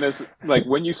 the point is, like,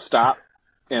 when you stop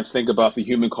and think about the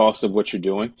human cost of what you're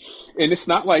doing, and it's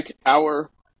not like our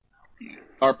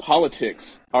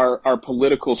politics, our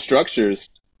political structures,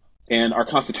 and our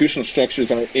constitutional structures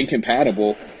are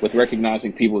incompatible with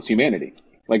recognizing people's humanity.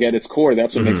 Like, at its core,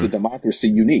 that's what makes a democracy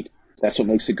unique. That's what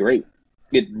makes it great.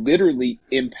 It literally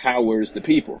empowers the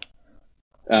people.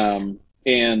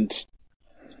 And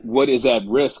what is at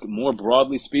risk, more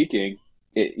broadly speaking,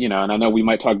 and I know we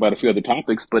might talk about a few other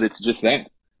topics, but it's just that.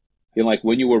 Like,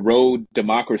 when you erode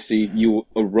democracy, you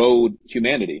erode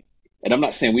humanity. And I'm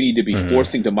not saying we need to be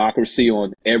forcing democracy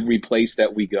on every place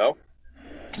that we go.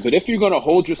 But if you're going to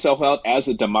hold yourself out as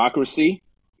a democracy,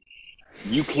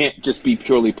 you can't just be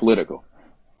purely political.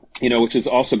 Which is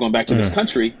also going back to this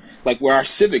country, like, where our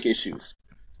civic issues,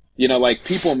 like,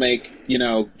 people make,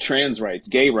 trans rights,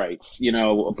 gay rights,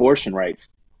 abortion rights.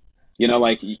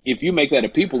 Like, if you make that a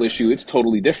people issue, it's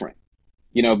totally different.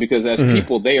 Because as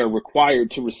people, they are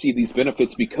required to receive these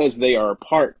benefits because they are a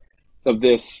part of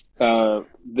this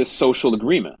social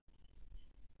agreement.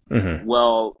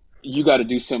 Well, you got to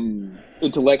do some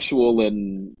intellectual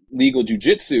and legal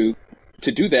jujitsu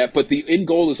to do that. But the end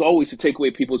goal is always to take away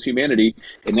people's humanity.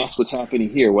 And that's what's happening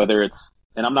here, whether it's,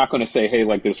 and I'm not going to say, hey,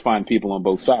 like, there's fine people on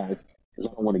both sides, because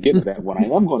I don't want to get to that. What I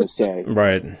am going to say,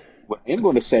 right. What I am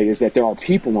going to say is that there are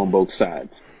people on both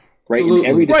sides. Right. And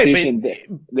every decision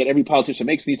that every politician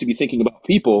makes needs to be thinking about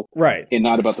people, right, and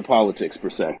not about the politics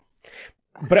per se.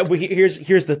 But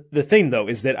here's the thing, though,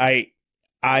 is that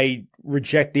I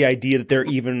reject the idea that there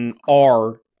even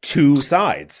are two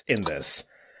sides in this.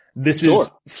 This is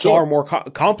far more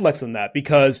complex than that,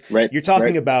 because you're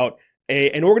talking about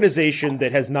an organization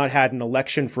that has not had an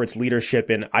election for its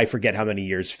leadership in, I forget how many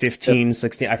years, 15,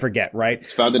 16, I forget, right?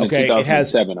 It's founded in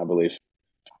 2007, I believe.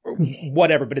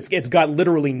 Whatever, but it's got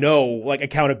literally no, like,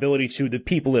 accountability to the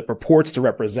people it purports to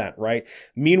represent, right?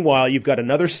 Meanwhile, you've got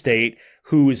another state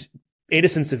whose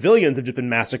innocent civilians have just been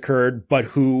massacred, but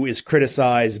who is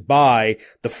criticized by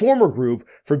the former group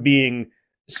for being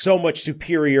so much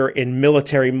superior in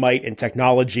military might and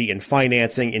technology and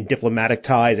financing and diplomatic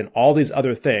ties and all these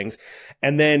other things.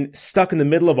 And then stuck in the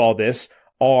middle of all this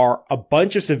are a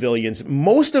bunch of civilians,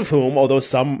 most of whom, although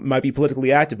some might be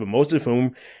politically active, but most of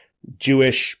whom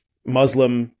Jewish,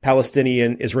 Muslim,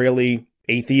 Palestinian, Israeli,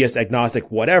 atheist,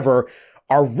 agnostic, whatever,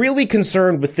 are really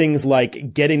concerned with things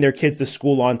like getting their kids to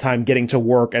school on time, getting to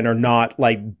work, and are not,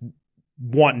 like,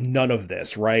 want none of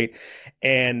this, right?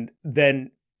 And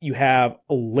then you have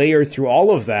layered through all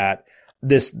of that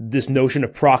this notion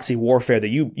of proxy warfare that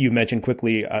you mentioned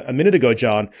quickly a minute ago,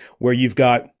 John, where you've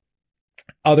got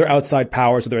other outside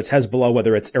powers, whether it's Hezbollah,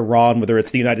 whether it's Iran, whether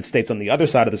it's the United States on the other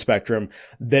side of the spectrum,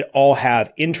 that all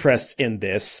have interests in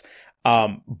this.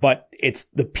 But it's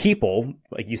the people,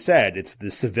 like you said, it's the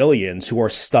civilians who are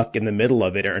stuck in the middle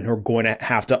of it and who are going to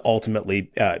have to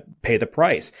ultimately pay the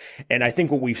price. And I think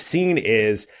what we've seen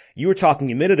is, you were talking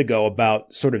a minute ago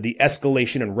about sort of the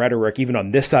escalation in rhetoric, even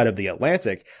on this side of the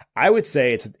Atlantic. I would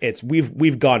say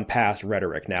we've gone past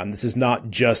rhetoric now. And this is not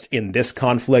just in this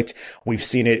conflict. We've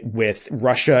seen it with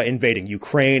Russia invading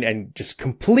Ukraine, and just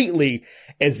completely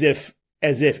as if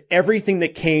everything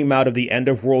that came out of the end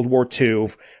of World War II,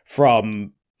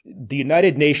 from the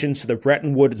United Nations to the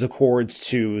Bretton Woods Accords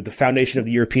to the foundation of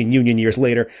the European Union years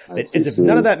later, as if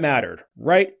none of that mattered.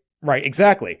 Right,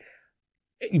 exactly.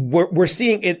 we're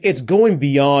seeing it, it's going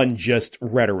beyond just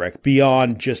rhetoric,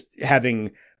 beyond just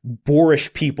having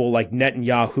boorish people like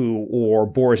Netanyahu or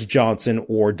Boris Johnson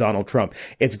or Donald Trump.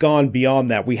 It's gone beyond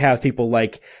that. We have people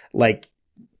like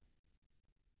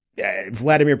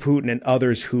Vladimir Putin and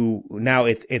others who now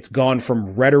it's gone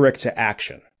from rhetoric to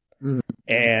action. Mm-hmm.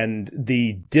 And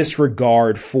the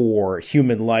disregard for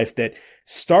human life that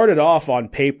started off on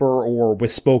paper or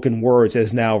with spoken words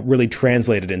has now really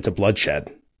translated into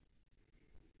bloodshed.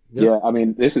 Yeah, I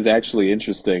mean, this is actually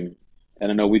interesting.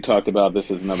 And I know we talked about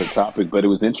this as another topic, but it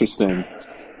was interesting,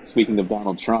 speaking of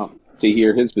Donald Trump, to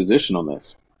hear his position on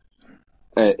this.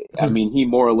 I mean, he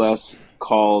more or less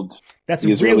called that's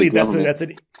the Israeli really government. that's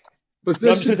an I'm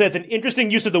just gonna say it's an interesting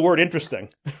use of the word interesting.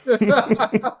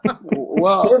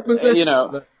 Well, you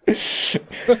know,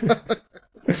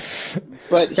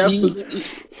 but he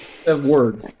have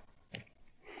words.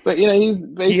 But you know, he's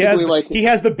basically he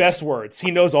has the best words.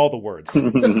 He knows all the words.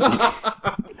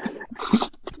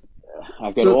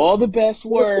 I've got all the best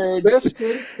words. They're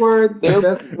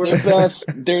best.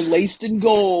 They're laced in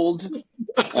gold.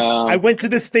 I went to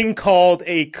this thing called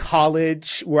a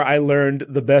college where I learned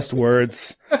the best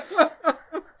words. I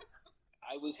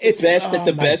was the best at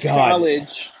the best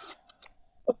college.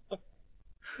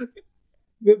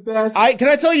 The best. Can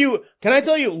I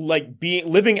tell you, like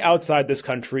living outside this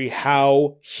country,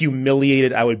 how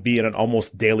humiliated I would be on an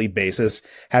almost daily basis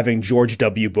having George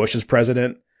W. Bush as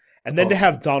president. And then to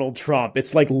have Donald Trump,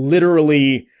 it's like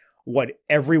literally what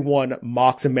everyone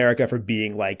mocks America for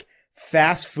being, like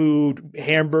fast food,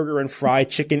 hamburger and fried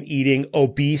chicken eating,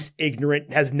 obese,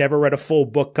 ignorant, has never read a full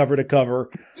book cover to cover.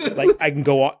 Like I can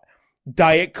go on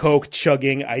Diet Coke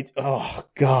chugging. Oh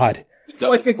God.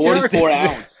 Like a 44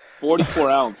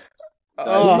 ounce.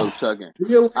 Diet Coke chugging.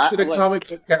 You elected a comic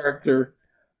book character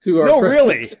to our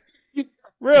really.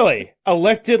 Really?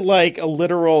 Elected like a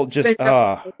literal just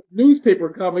newspaper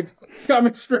comic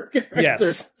strip character.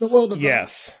 Yes. The world of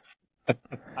yes.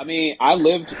 I mean, I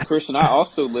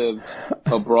also lived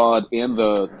abroad in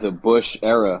the Bush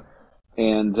era.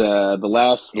 And the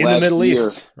last Middle year,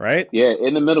 East, right? Yeah,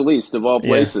 in the Middle East of all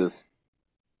places.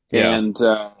 Yeah. And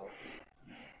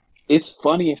it's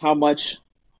funny how much,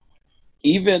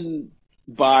 even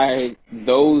by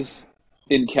those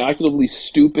incalculably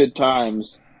stupid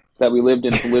times that we lived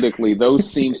in politically, those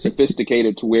seem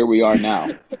sophisticated to where we are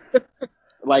now.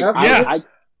 Like,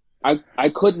 I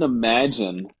couldn't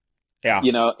imagine,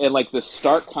 you know, and like the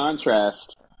stark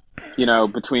contrast, you know,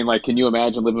 between like, can you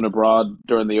imagine living abroad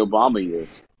during the Obama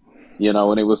years? You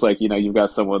know, and it was like, you know, you've got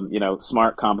someone, you know,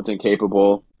 smart, competent,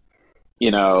 capable,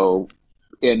 you know,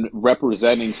 in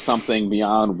representing something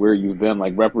beyond where you've been,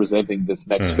 like representing this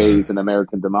next phase in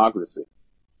American democracy.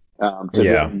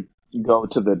 Then go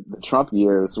to the Trump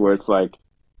years where it's like,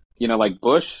 you know, like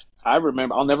Bush, I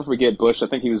remember, I'll never forget Bush. I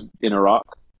think he was in Iraq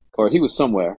or he was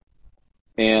somewhere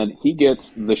and he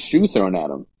gets the shoe thrown at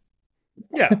him.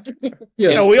 Yeah.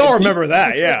 You know, we all remember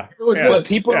that. Yeah. But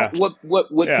people,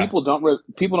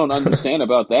 people don't understand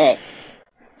about that.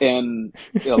 And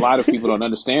a lot of people don't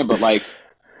understand, but like,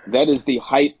 that is the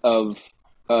height of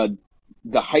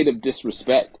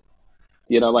disrespect.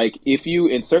 You know, like if you,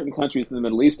 in certain countries in the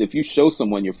Middle East, if you show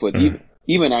someone your foot,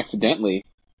 even accidentally,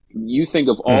 you think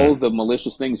of all the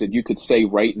malicious things that you could say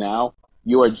right now,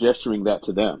 you are gesturing that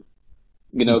to them.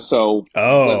 You know, so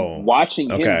watching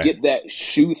him get that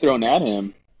shoe thrown at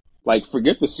him, like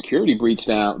forget the security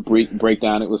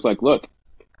breakdown. It was like, look,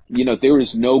 you know, there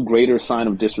is no greater sign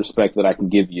of disrespect that I can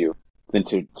give you than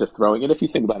to throwing it. If you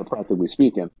think about it practically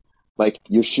speaking. Like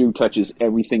your shoe touches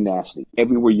everything nasty.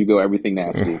 Everywhere you go, everything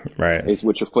nasty. Right. Is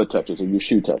what your foot touches or your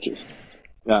shoe touches.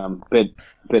 But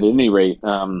at any rate,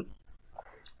 Donald,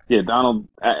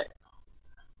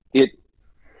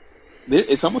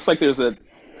 it's almost like there's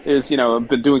you know, I've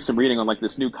been doing some reading on like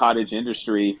this new cottage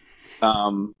industry,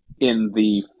 in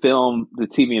the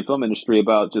TV and film industry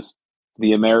about just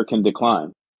the American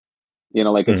decline. You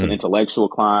know, like it's an intellectual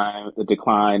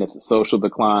decline, it's a social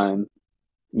decline.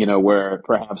 You know, where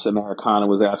perhaps Americana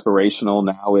was aspirational,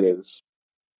 now it is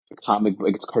comic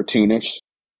book, it's cartoonish.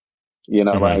 You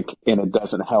know, like, and it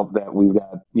doesn't help that we've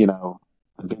got, you know,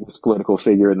 the biggest political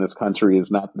figure in this country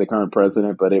is not the current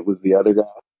president, but it was the other guy.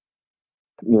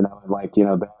 You know, like, you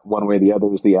know, that one way or the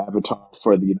other is the avatar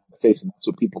for the United States, and that's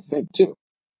what people think too.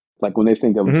 Like when they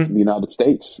think of the United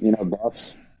States, you know,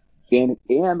 that's and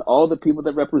all the people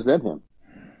that represent him.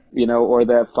 You know, or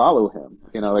that follow him.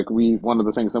 You know, like one of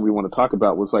the things that we want to talk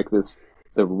about was like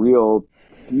the real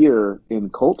fear in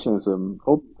cultism,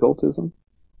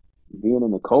 being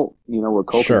in the cult, you know, or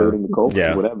cultivating the cult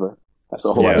or whatever. That's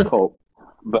a whole lot of cult.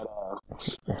 But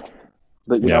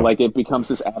you know, like it becomes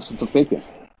this absence of thinking.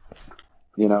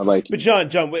 You know, like. But John,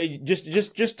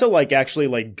 just to like actually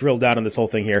like drill down on this whole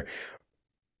thing here.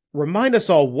 Remind us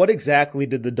all, what exactly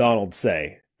did the Donald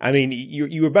say? I mean,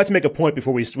 you were about to make a point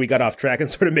before we got off track and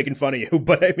started making fun of you.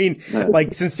 But I mean,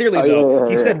 like sincerely though,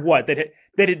 he said what? That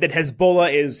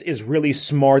Hezbollah is really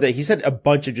smart. That he said a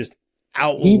bunch of just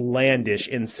outlandish,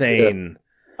 insane.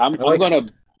 I'm going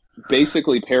to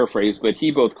basically paraphrase, but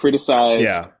he both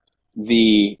criticized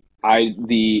the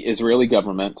Israeli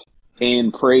government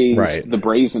and praised the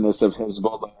brazenness of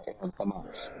Hezbollah and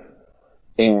Hamas,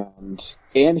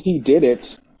 and he did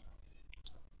it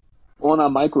on a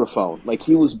microphone, like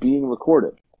he was being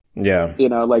recorded. Yeah. You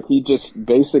know, like he just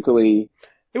basically...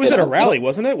 It was at a rally,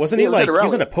 wasn't it? Wasn't he like, he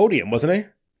was at a podium, wasn't he?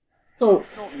 So,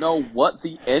 I don't know what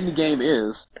the end game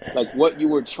is, like what you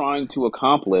were trying to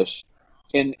accomplish.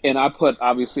 And I put,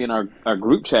 obviously, in our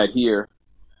group chat here,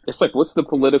 it's like, what's the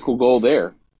political goal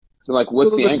there? So, like,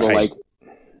 what's the angle? Like,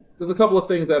 there's a couple of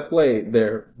things at play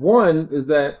there. One is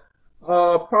that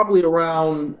probably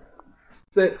around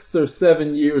 6 or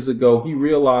 7 years ago, he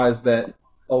realized that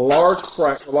a large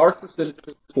percentage of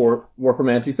his support were from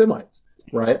anti-Semites,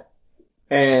 right?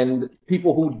 And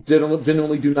people who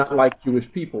genuinely do not like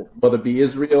Jewish people, whether it be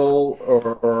Israel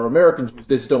or American Jews,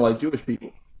 they just don't like Jewish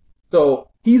people. So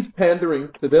he's pandering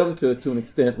to them to an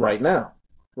extent right now,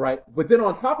 right? But then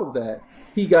on top of that,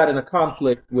 he got in a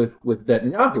conflict with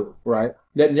Netanyahu, right?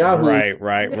 Netanyahu,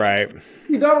 right.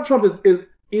 See, Donald Trump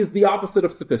is the opposite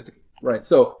of sophisticated, right?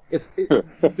 So it's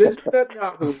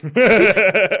Netanyahu.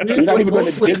 You're not even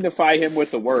going to dignify him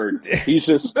with the word. He's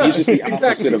just the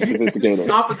opposite of sophisticated.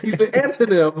 He's the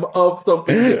antonym of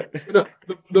something. You know,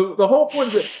 the whole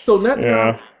point is that, so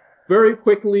Netanyahu very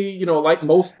quickly, you know, like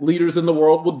most leaders in the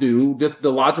world will do, just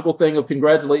the logical thing of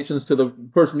congratulations to the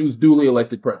person who's duly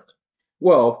elected president.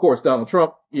 Well, of course, Donald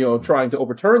Trump, you know, trying to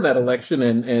overturn that election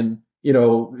and you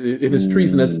know, in his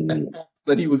treasonous act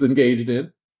that he was engaged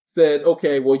in, said,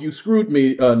 okay, well, you screwed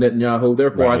me, Netanyahu,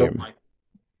 therefore I don't like it.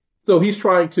 So he's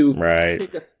trying to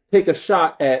take a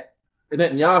shot at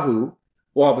Netanyahu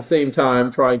while at the same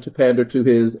time trying to pander to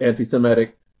his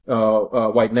anti-Semitic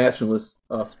white nationalist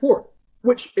support.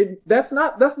 Which that's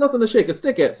nothing to shake a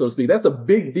stick at, so to speak. That's a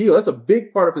big deal. That's a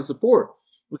big part of his support.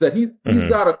 Was that he's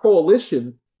got a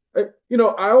coalition. You know,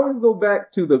 I always go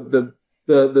back to the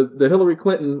Hillary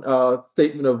Clinton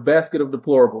statement of basket of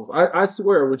deplorables. I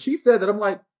swear, when she said that, I'm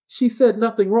like, she said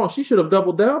nothing wrong. She should have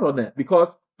doubled down on that,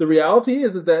 because the reality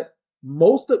is that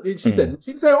most of it, she didn't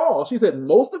say all. She said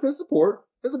most of his support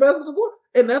is a basket of deplorables,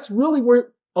 and that's really where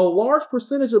a large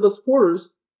percentage of the supporters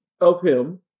of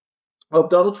him,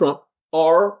 of Donald Trump,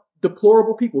 are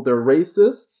deplorable people. They're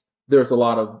racists. There's a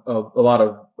lot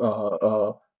of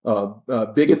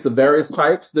bigots of various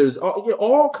types. There's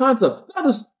all kinds of, not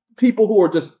just people who are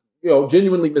just, you know,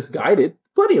 genuinely misguided.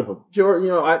 Plenty of them.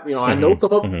 Sure, I know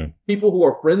some of people who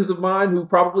are friends of mine who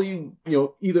probably, you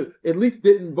know, either at least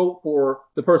didn't vote for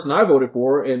the person I voted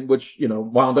for, and which, you know,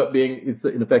 wound up being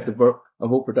in effect a vote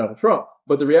for Donald Trump.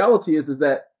 But the reality is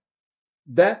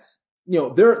that's, you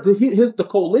know, the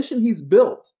coalition he's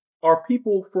built are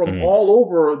people from all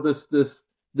over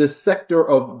this sector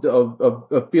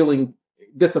of feeling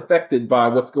disaffected by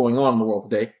what's going on in the world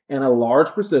today, and a large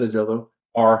percentage of them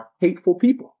are hateful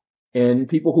people and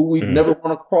people who we'd never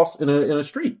want to cross in a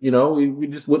street. You know, we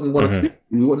just wouldn't want to speak,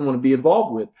 we wouldn't want to be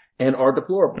involved with, and are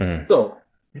deplorable. So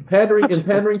pandering to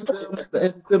them, the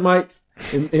anti-Semites,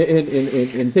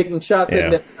 and taking shots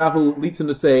at Netanyahu leads him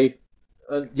to say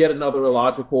yet another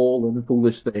illogical and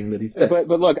foolish thing that he says.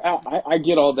 But look, I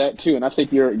get all that too, and I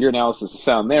think your analysis is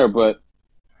sound there. But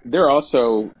there are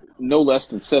also no less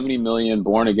than 70 million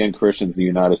born-again Christians in the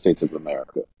United States of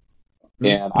America.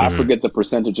 And I forget the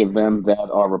percentage of them that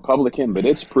are Republican, but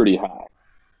it's pretty high.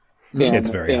 And,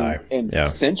 it's very high. And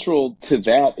central to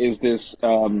that is this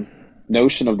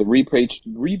notion of the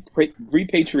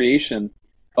repatriation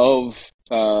of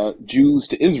Jews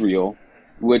to Israel,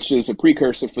 which is a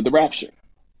precursor for the rapture.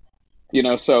 You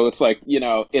know, so it's like, you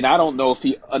know, and I don't know if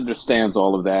he understands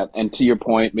all of that. And to your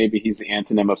point, maybe he's the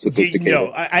antonym of sophisticated.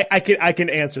 No, I can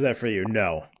answer that for you.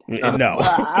 No. No.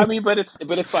 I mean, but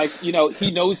it's like, you know,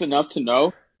 he knows enough to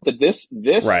know that this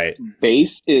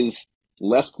base is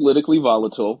less politically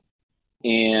volatile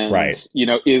and, you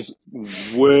know, is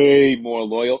way more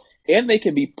loyal, and they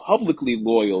can be publicly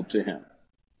loyal to him.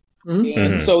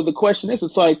 And so the question is,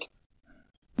 it's like,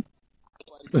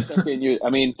 I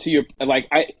mean, to your, like,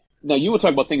 now you were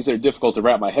talking about things that are difficult to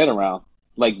wrap my head around.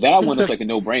 Like, that one is like a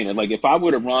no-brainer. Like, if I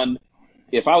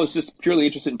was just purely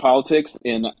interested in politics,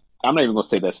 and I'm not even going to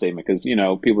say that statement because, you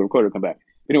know, people record it come back.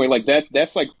 Anyway, like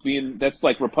that's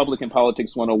like Republican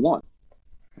politics 101.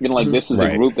 You know, like, this is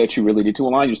a group that you really need to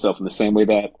align yourself in the same way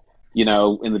that You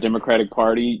know, in the Democratic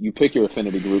Party, you pick your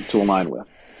affinity group to align with.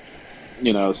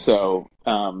 You know, so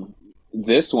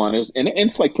this one is, and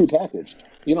it's like prepackaged.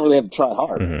 You don't really have to try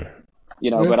hard. Mm-hmm.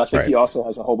 You know, but I think he also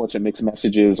has a whole bunch of mixed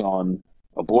messages on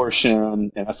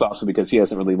abortion, and that's also because he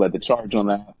hasn't really led the charge on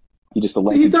that. He just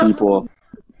elected people.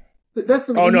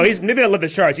 He's maybe not led the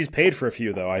charge. He's paid for a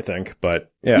few, though, I think.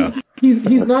 But yeah, he's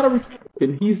not a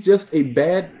Republican. He's just a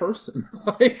bad person,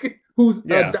 who's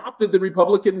adopted the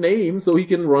Republican name so he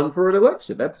can run for an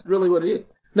election. That's really what it is.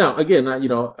 Now, again,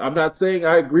 I'm not saying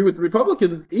I agree with the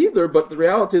Republicans either, but the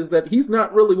reality is that he's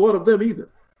not really one of them either.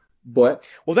 But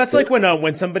that's like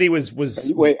when somebody was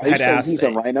had asked, he's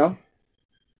a rhino.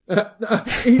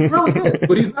 He really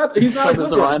is, but he's not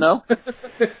a rhino.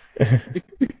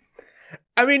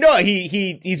 I mean, no,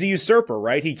 he's a usurper,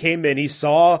 right? He came in, he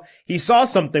saw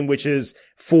something which is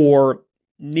for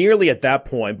nearly at that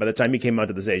point, by the time he came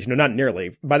onto the stage, no, not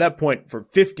nearly, by that point for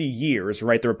 50 years,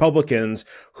 right? The Republicans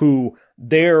who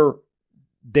their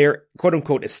quote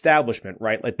unquote establishment,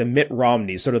 right? Like the Mitt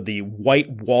Romneys, sort of the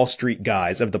white Wall Street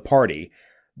guys of the party.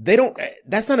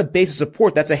 That's not a base of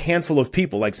support. That's a handful of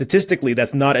people. Like statistically,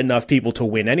 that's not enough people to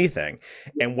win anything.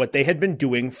 And what they had been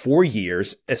doing for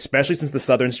years, especially since the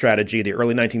Southern strategy, the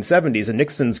early 1970s and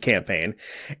Nixon's campaign,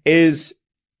 is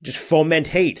just foment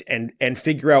hate and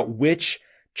figure out which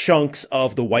chunks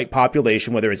of the white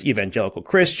population, whether it's evangelical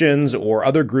Christians or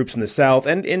other groups in the South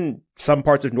and in some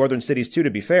parts of northern cities too, to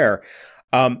be fair,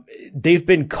 they've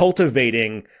been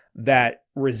cultivating that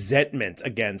resentment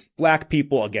against black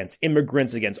people, against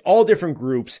immigrants, against all different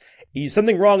groups.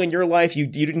 Something wrong in your life, you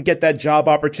didn't get that job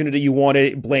opportunity you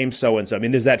wanted, blame so-and-so. I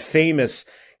mean, there's that famous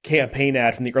campaign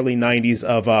ad from the early 90s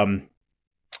of,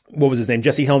 what was his name?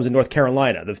 Jesse Helms in North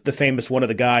Carolina, the famous one of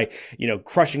the guy,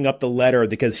 crushing up the letter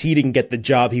because he didn't get the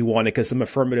job he wanted because some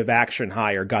affirmative action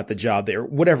hire got the job there,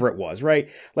 whatever it was, right?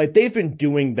 Like they've been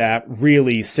doing that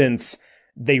really since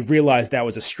they realized that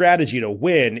was a strategy to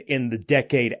win in the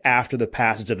decade after the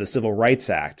passage of the Civil Rights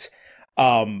Act.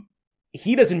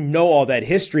 He doesn't know all that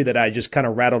history that I just kind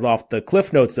of rattled off the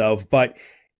cliff notes of, but,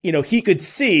 he could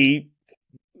see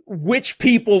which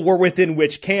people were within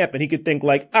which camp and he could think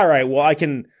like, all right, well, I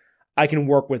can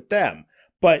work with them.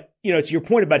 But, to your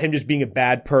point about him just being a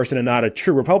bad person and not a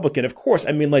true Republican, of course,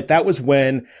 I mean, like that was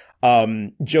when,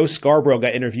 Joe Scarborough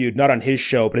got interviewed, not on his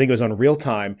show, but I think it was on Real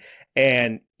Time.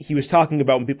 And he was talking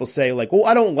about when people say like, well,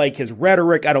 I don't like his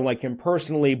rhetoric. I don't like him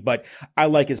personally, but I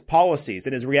like his policies.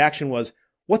 And his reaction was,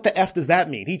 what the F does that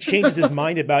mean? He changes his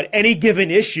mind about any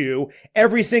given issue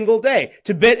every single day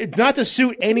not to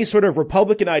suit any sort of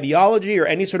Republican ideology or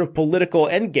any sort of political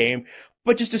endgame,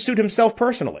 but just to suit himself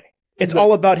personally. It's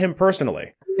all about him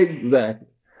personally. Exactly.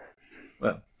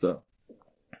 Well, so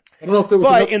I don't know if there was.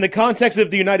 But in the context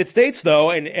of the United States,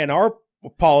 though, and our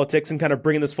politics, and kind of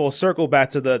bringing this full circle back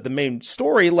to the main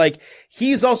story, like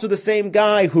he's also the same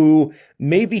guy who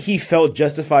maybe he felt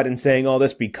justified in saying all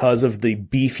this because of the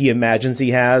beef he imagines he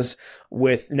has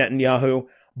with Netanyahu.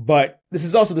 But this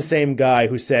is also the same guy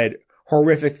who said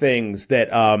horrific things that,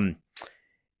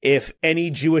 if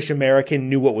any Jewish American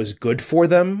knew what was good for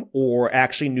them or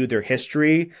actually knew their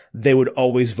history, they would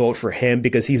always vote for him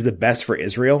because he's the best for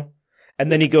Israel.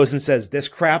 And then he goes and says this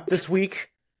crap this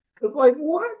week. Like,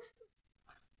 what?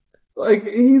 Like,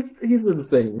 he's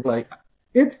insane. Like,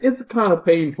 it's kind of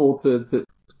painful to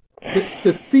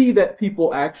see that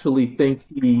people actually think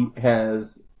he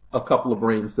has a couple of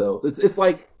brain cells. It's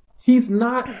like he's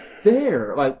not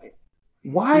there. Like,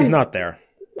 why? He's not there.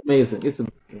 Amazing. It's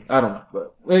amazing. I don't know,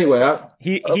 but anyway,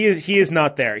 he is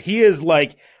not there. He is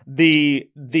like the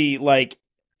like.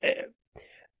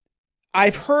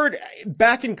 I've heard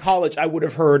back in college, I would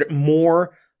have heard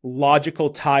more logical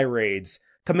tirades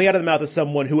coming out of the mouth of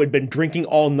someone who had been drinking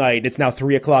all night. It's now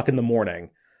 3:00 in the morning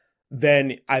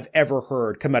than I've ever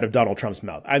heard come out of Donald Trump's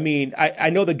mouth. I mean, I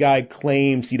know the guy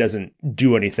claims he doesn't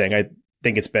do anything. I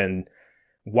think it's been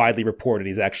widely reported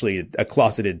he's actually a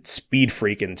closeted speed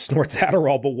freak and snorts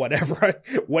Adderall, but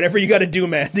whatever you got to do,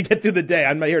 man, to get through the day.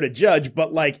 I'm not here to judge,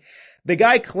 but like the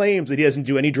guy claims that he doesn't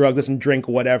do any drugs, doesn't drink,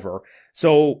 whatever.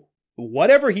 So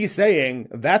whatever he's saying,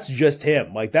 that's just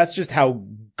him. Like that's just how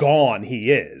gone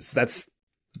he is. That's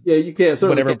you can't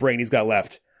whatever brain he's got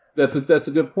left. That's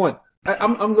a good point.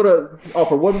 I'm going to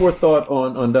offer one more thought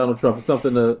on Donald Trump,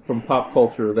 something from pop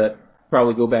culture that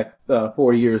probably go back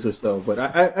 40 years or so. But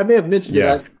I may have mentioned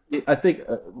it. I think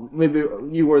maybe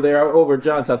you were there over at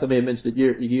John's house. I may have mentioned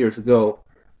it years ago.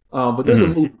 But there's a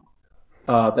movie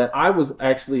that I was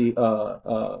actually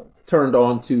turned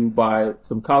on to by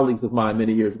some colleagues of mine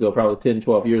many years ago, probably 10,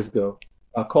 12 years ago,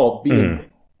 called Being.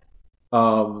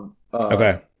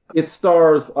 Okay. It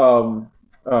stars Dr.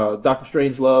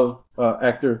 Strangelove,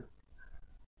 actor.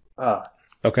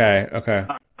 Okay. I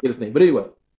forget his name, but anyway,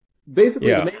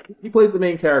 basically, he plays the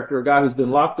main character, a guy who's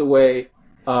been locked away,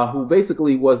 who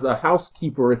basically was a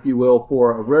housekeeper, if you will,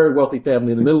 for a very wealthy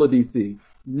family in the middle of D.C.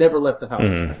 Never left the house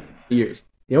for years.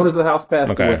 The owners of the house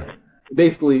passed away.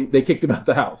 Basically, they kicked him out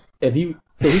the house, and he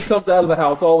comes out of the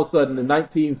house all of a sudden in late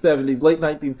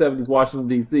 1970s, Washington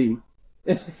D.C.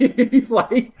 And he's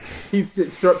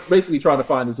basically trying to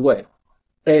find his way,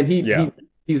 and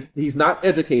he's not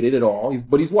educated at all.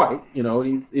 But he's white,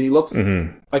 and he looks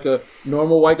like a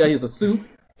normal white guy. He has a suit,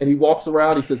 and he walks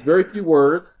around. He says very few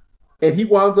words, and he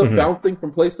winds up bouncing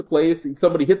from place to place. And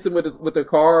somebody hits him with their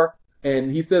car,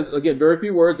 and he says again very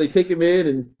few words. They take him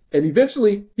in, and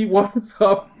eventually he winds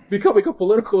up becoming a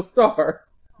political star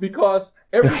because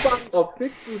everybody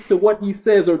affixes to what he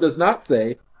says or does not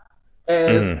say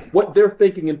as what they're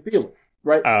thinking and feeling,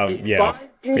 right? They find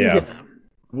in him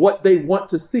what they want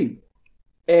to see,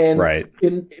 and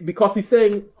because he's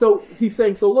saying so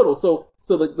little. So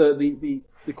the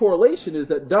correlation is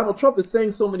that Donald Trump is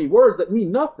saying so many words that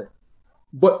mean nothing,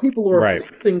 but people are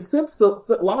affixing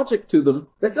logic to them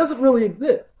that doesn't really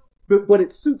exist, but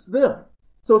it suits them.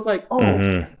 So it's like,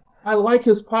 I like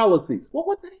his policies. Well,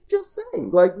 what did he just say?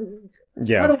 Like,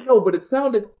 I don't know, but it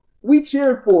sounded. We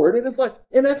cheered for it, and it's like,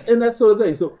 and that sort of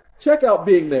thing. So check out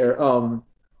Being There.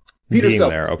 Peter Being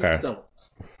Sellers. There, okay.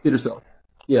 Peter Sellers.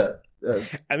 Yeah.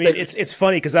 I mean, it's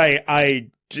funny because I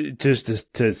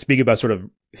just to speak about sort of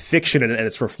fiction and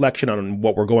its reflection on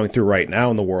what we're going through right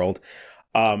now in the world.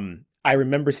 I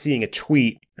remember seeing a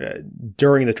tweet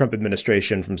during the Trump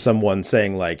administration from someone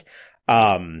saying like,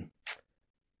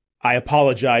 I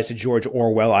apologize to George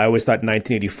Orwell. I always thought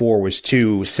 1984 was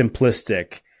too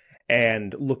simplistic.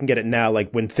 And looking at it now,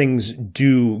 like when things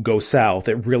do go south,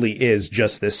 it really is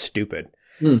just this stupid.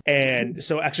 And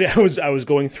so actually I was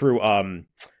going through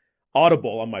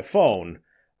Audible on my phone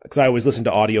because I always listen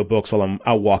to audiobooks while I'm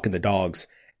out walking the dogs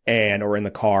or in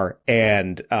the car.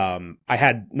 And I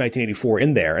had 1984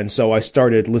 in there. And so I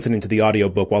started listening to the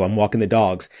audiobook while I'm walking the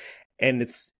dogs. And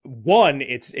it's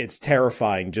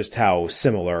terrifying just how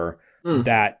similar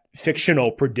that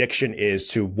fictional prediction is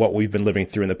to what we've been living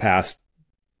through in the past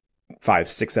 5,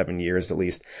 6, 7 years at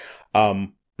least.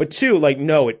 But two, like,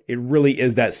 no, it really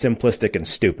is that simplistic and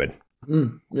stupid.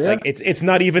 Like it's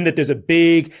not even that there's a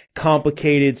big,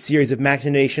 complicated series of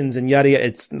machinations and yada yada.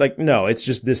 It's like, no, it's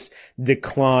just this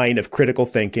decline of critical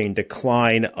thinking,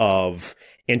 decline of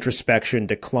introspection,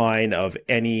 decline of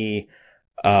any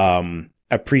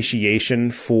appreciation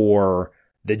for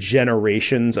the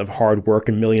generations of hard work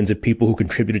and millions of people who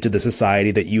contributed to the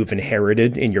society that you've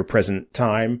inherited in your present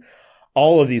time.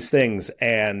 All of these things.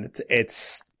 And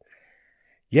it's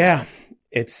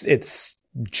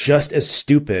just as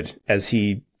stupid as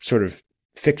he sort of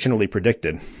fictionally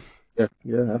predicted. Yeah,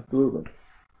 absolutely.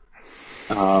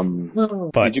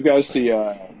 But did you guys see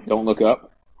Don't Look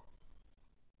Up?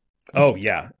 Oh,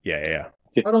 yeah. I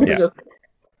don't think that's...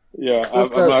 Yeah, I'm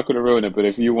not going to ruin it, but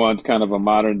if you want kind of a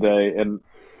modern day, and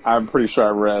I'm pretty sure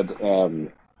I read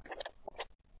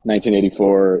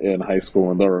 1984 in high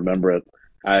school and don't remember it.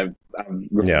 I've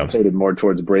gravitated more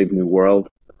towards Brave New World,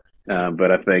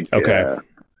 but I think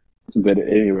but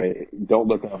anyway, Don't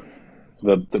Look Up.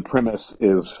 The premise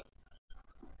is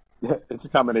it's a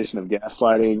combination of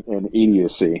gaslighting and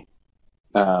idiocy,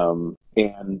 and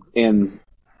the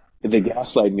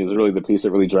gaslighting is really the piece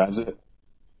that really drives it,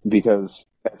 because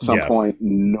at some point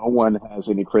no one has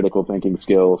any critical thinking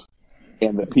skills,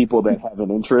 and the people that have an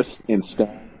interest in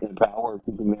staying in power,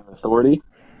 keeping their authority,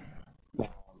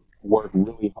 work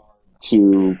really hard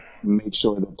to make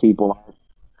sure that people aren't.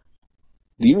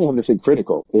 You don't have to think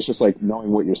critical. It's just like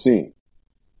knowing what you're seeing,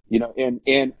 and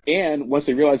once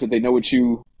they realize that they know that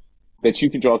you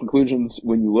can draw conclusions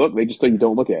when you look, they just tell you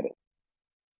don't look at it.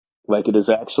 Like it is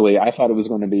actually, I thought it was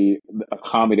going to be a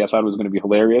comedy. I thought it was going to be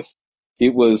hilarious.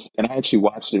 It was, and I actually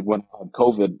watched it when I had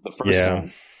COVID the first time.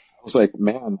 I was like,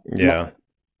 man, I'm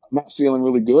not feeling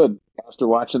really good after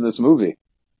watching this movie.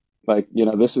 Like,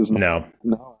 this is no,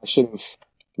 I should have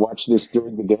watched this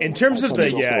during the day. In terms of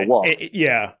the,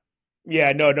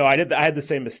 no, I had the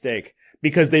same mistake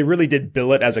because they really did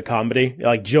bill it as a comedy.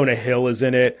 Like Jonah Hill is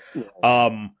in it.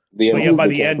 By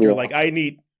the end, you're like, I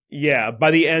need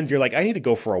to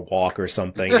go for a walk or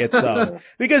something. It's,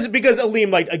 because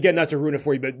Aleem, like, again, not to ruin it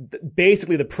for you, but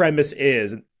basically the premise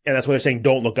is, and that's why they're saying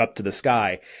don't look up to the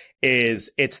sky,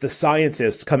 is it's the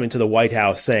scientists coming to the White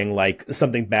House saying like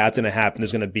something bad's going to happen.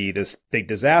 There's going to be this big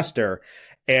disaster.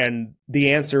 And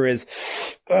the answer is,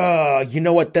 you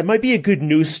know what? That might be a good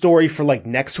news story for like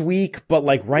next week, but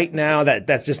like right now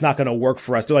that's just not going to work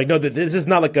for us. They're like, no, this is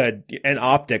not like an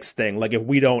optics thing. Like if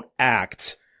we don't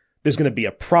act, there's going to be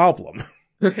a problem.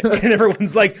 And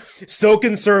everyone's like so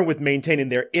concerned with maintaining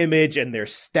their image and their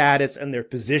status and their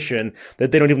position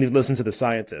that they don't even listen to the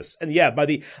scientists. And yeah, by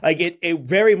the, like, it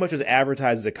very much was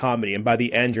advertised as a comedy. And by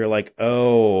the end, you're like,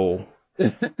 oh.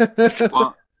 Well, it's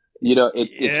funny.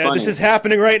 This is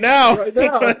happening right now.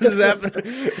 This is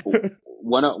happening.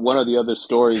 One of the other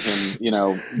stories,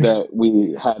 that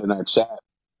we had in our chat,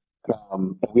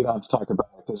 and we don't have to talk about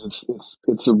it because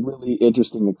it's a really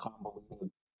interesting and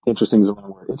convoluted. Interesting is the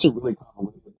wrong word. It's a really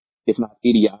convoluted, if not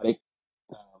idiotic,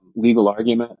 legal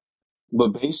argument. But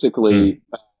basically,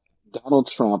 Donald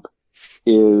Trump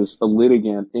is a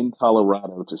litigant in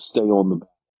Colorado to stay on the ballot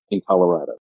in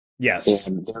Colorado. Yes.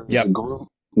 And there is a group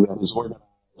that is organized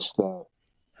that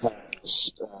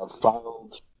has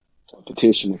filed a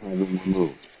petition to have him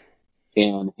removed.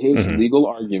 And his legal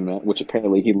argument, which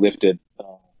apparently he lifted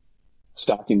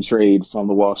stock in trade from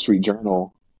the Wall Street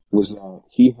Journal, was that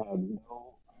he had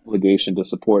no obligation to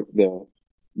support the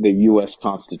U.S.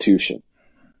 Constitution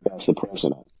as the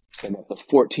president. And that the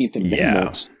 14th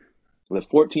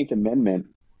Amendment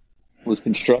was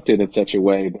constructed in such a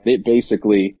way that it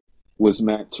basically was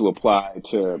meant to apply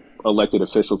to elected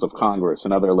officials of Congress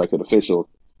and other elected officials,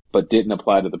 but didn't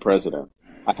apply to the president.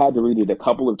 I had to read it a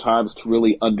couple of times to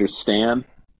really understand.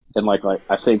 And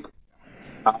I think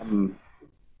I'm,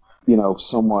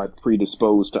 somewhat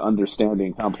predisposed to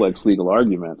understanding complex legal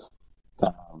arguments.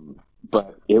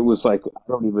 But it was like, I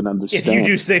don't even understand. If you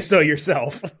do say so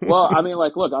yourself. Well, I mean,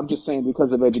 look, I'm just saying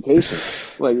because of education.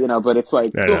 But it's like,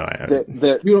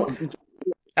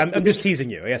 I'm just teasing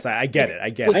you. Yes, I get it. I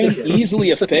am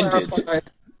easily offended.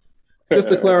 Just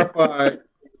to clarify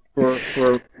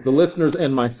for the listeners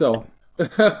and myself,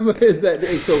 is that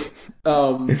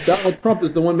Donald Trump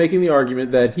is the one making the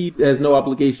argument that he has no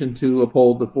obligation to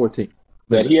uphold the 14th.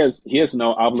 That he has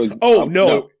no obligation. Oh,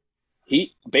 no.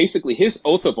 He basically, his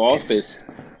oath of office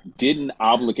didn't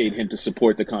obligate him to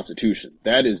support the Constitution.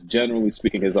 That is, generally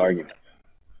speaking, his argument.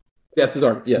 That's his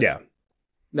argument. Yes. Yeah.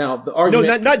 Now the argument.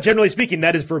 No, not generally speaking.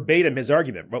 That is verbatim his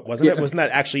argument, wasn't it? Wasn't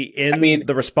that actually in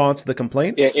the response to the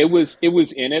complaint? Yeah, it was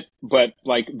in it, but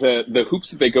the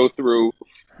hoops that they go through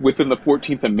within the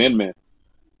 14th Amendment,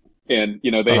 and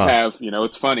they have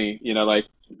it's funny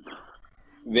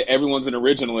everyone's an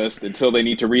originalist until they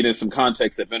need to read in some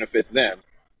context that benefits them.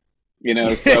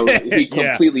 So he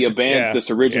completely abandons this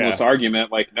originalist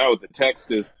argument. No, the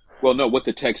text is, what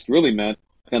the text really meant.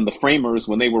 And the framers,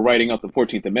 when they were writing up the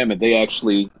 14th Amendment, they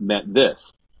actually meant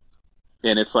this.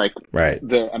 And it's like,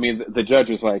 the judge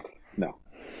was like, no.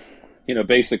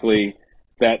 Basically,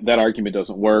 that argument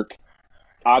doesn't work.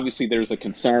 Obviously, there's a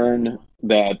concern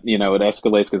that, it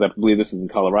escalates because I believe this is in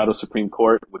Colorado Supreme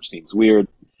Court, which seems weird.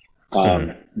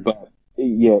 But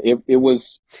yeah, it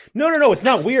was. No, it's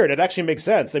not weird. It actually makes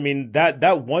sense. I mean,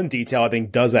 that one detail I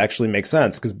think does actually make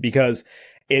sense because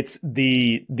it's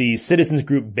the citizens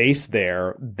group based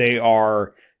there. They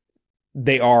are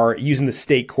using the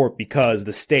state court because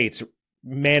the states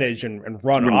manage and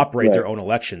run and operate their own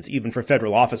elections, even for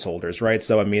federal office holders, right?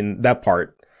 So I mean that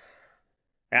part.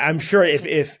 I'm sure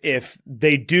if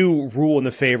they do rule in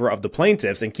the favor of the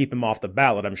plaintiffs and keep him off the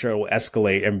ballot, I'm sure it will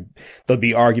escalate and there'll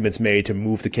be arguments made to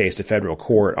move the case to federal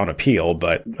court on appeal.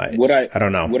 But I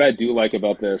don't know. What I do like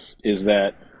about this is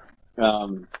that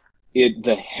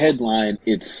the headline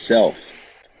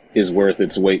itself is worth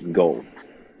its weight in gold.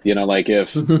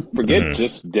 If forget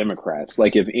just Democrats,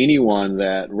 if anyone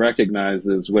that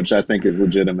recognizes, which I think is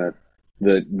legitimate,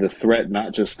 the threat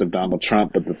not just of Donald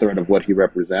Trump, but the threat of what he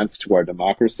represents to our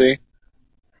democracy,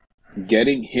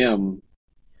 getting him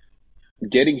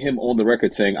on the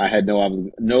record saying I had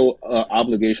no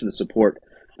obligation to support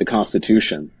the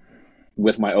Constitution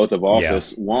with my oath of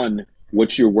office. Yeah. One,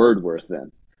 what's your word worth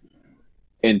then?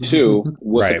 And two,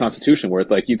 what's the Constitution worth?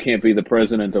 You can't be the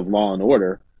president of law and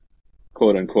order,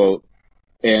 quote unquote,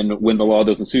 and when the law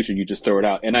doesn't suit you, you just throw it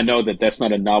out. And I know that that's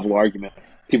not a novel argument.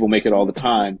 People make it all the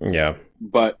time. Yeah.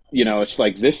 But, it's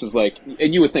this is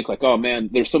and you would think oh man,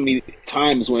 there's so many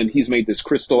times when he's made this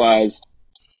crystallized,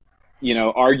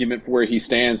 argument for where he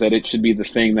stands that it should be the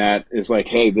thing that is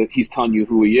hey, that he's telling you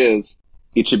who he is.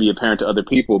 It should be apparent to other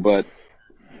people. But,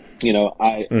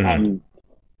 I'm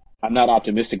not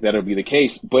optimistic that it'll be the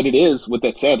case. But it is, with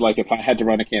that said, if I had to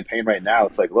run a campaign right now,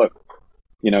 it's look,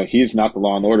 he's not the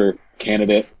law and order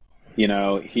candidate,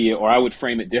 or I would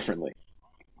frame it differently.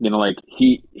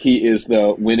 He is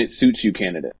the when it suits you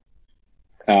candidate.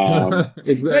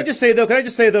 Exactly. Can I just say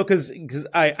though, because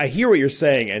I hear what you're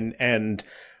saying and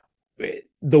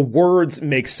the words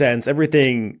make sense.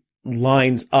 Everything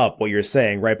lines up what you're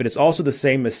saying, right? But it's also the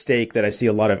same mistake that I see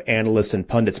a lot of analysts and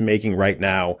pundits making right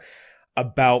now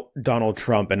about Donald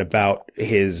Trump and about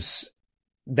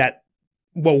that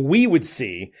what we would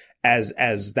see as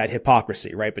that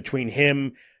hypocrisy, right? Between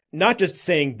him not just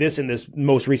saying this in this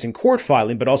most recent court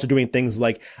filing, but also doing things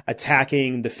like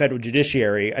attacking the federal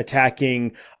judiciary,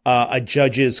 attacking a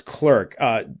judge's clerk,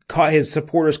 his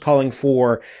supporters calling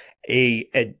for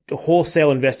a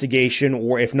wholesale investigation,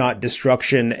 or if not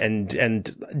destruction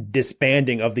and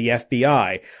disbanding of the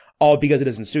FBI, all because it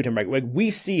doesn't suit him, right? Like,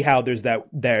 we see how there's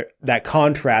that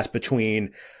contrast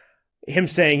between him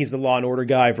saying he's the law and order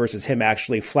guy versus him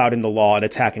actually flouting the law and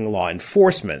attacking law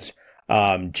enforcement.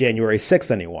 January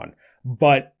 6th, anyone.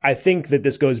 But I think that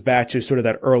this goes back to sort of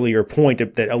that earlier point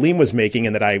that Aleem was making,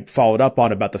 and that I followed up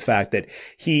on, about the fact that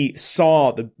he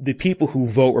saw the people who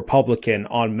vote Republican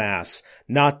en masse,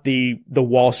 not the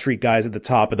Wall Street guys at the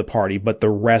top of the party, but the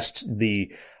rest,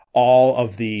 all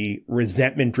of the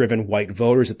resentment driven white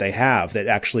voters that they have that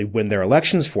actually win their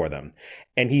elections for them.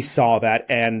 And he saw that,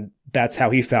 and that's how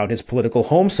he found his political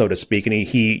home, so to speak. And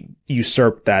he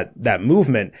usurped that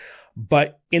movement.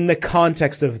 But in the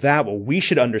context of that, what we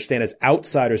should understand as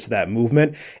outsiders to that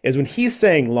movement is when he's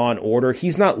saying law and order,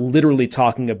 he's not literally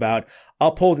talking about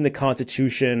upholding the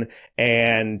Constitution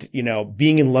and,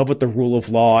 being in love with the rule of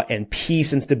law and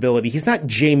peace and stability. He's not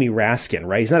Jamie Raskin,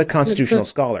 right? He's not a constitutional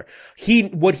scholar.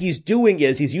 What he's doing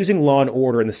is he's using law and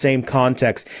order in the same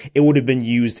context it would have been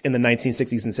used in the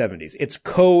 1960s and 70s. It's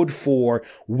code for,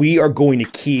 we are going to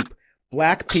keep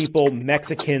Black people,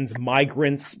 Mexicans,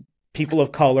 migrants, people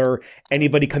of color,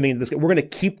 anybody coming into this, we're going to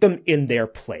keep them in their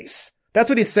place. That's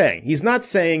what he's saying. He's not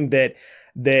saying that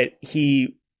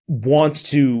he wants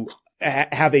to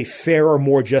have a fairer,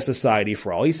 more just society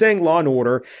for all. He's saying law and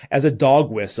order as a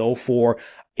dog whistle for,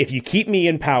 if you keep me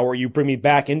in power, you bring me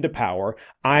back into power,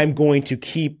 I'm going to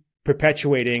keep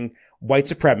perpetuating white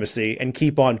supremacy and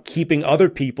keep on keeping other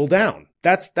people down.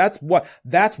 That's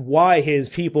why his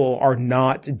people are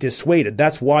not dissuaded.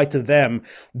 That's why to them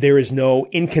there is no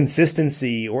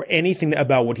inconsistency or anything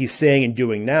about what he's saying and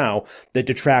doing now that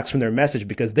detracts from their message,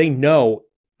 because they know,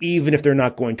 even if they're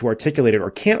not going to articulate it or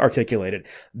can't articulate it,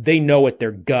 they know at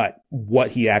their gut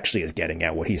what he actually is getting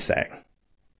at, what he's saying.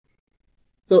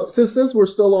 So since we're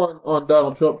still on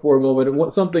Donald Trump for a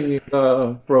moment, something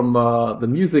from the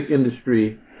music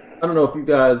industry. I don't know if you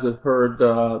guys have heard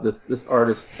this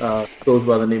artist goes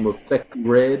by the name of Sexy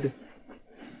Red.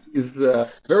 She's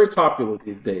very popular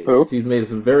these days. Who? She's made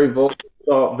some very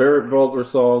vulgar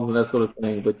songs and that sort of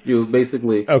thing. But you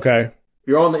basically, if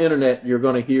you're on the internet, you're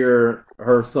going to hear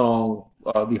her song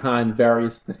behind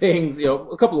various things.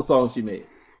 A couple of songs she made.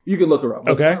 You can look her up.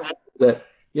 Okay. That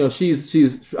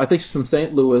she's I think she's from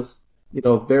St. Louis.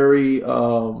 Very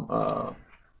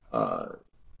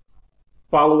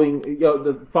following,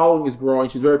 the following is growing.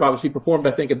 She's very popular. She performed,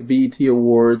 I think, at the BET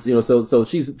Awards. So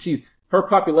she's her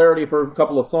popularity for a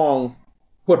couple of songs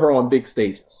put her on big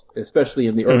stages, especially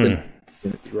in the urban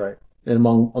community, right, and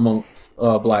amongst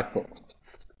Black folks.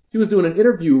 She was doing an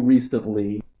interview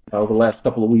recently, the last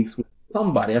couple of weeks, with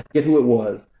somebody. I forget who it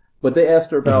was, but they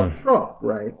asked her about Trump,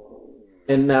 right?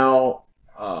 And now,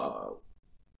 by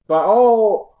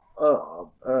the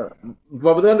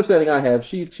understanding I have,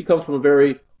 she comes from a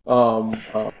very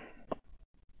a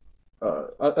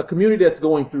community that's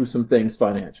going through some things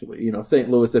financially. St.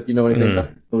 Louis, if you know anything about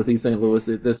St. Louis, East St. Louis,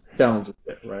 there's challenges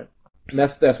there, right? And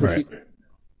that's what she.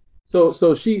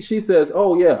 So she says,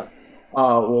 oh yeah,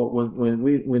 well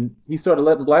when he started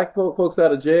letting Black folks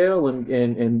out of jail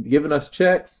and giving us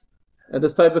checks and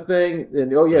this type of thing,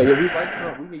 and we like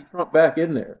Trump, we need Trump back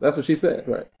in there. That's what she said,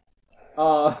 right?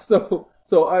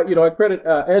 So I credit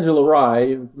Angela Rye,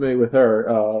 you're familiar with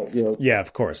her. Yeah,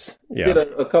 of course. Yeah. Did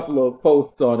a couple of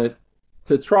posts on it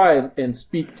to try and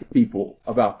speak to people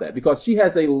about that, because she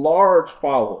has a large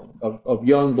following of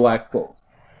young Black folks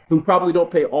who probably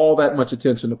don't pay all that much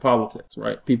attention to politics,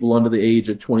 right? People under the age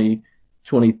of 20,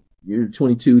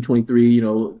 22, 23,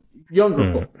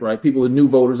 younger folks, right? People are new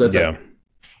voters at that time.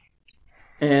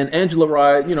 And Angela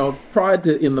Rye, tried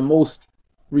to, in the most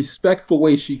respectful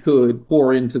way she could,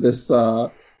 pour into this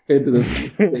but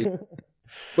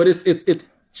but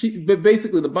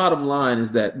basically the bottom line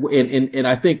is that, and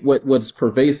I think what's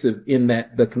pervasive in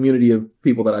that the community of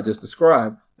people that I just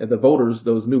described, and the voters,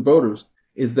 those new voters,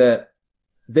 is that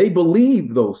they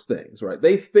believe those things, right?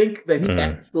 They think that he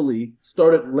actually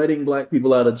started letting Black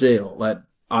people out of jail, that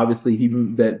obviously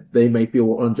that they may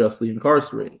feel unjustly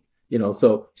incarcerated.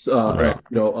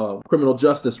 Criminal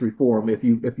justice reform, if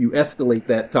you escalate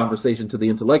that conversation to the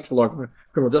intellectual argument,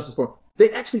 criminal justice reform, they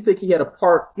actually think he had a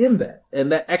part in that,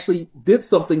 and that actually did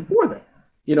something for them.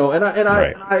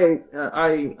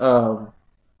 I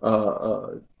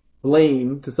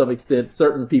blame to some extent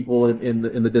certain people in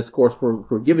the discourse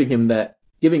for giving him that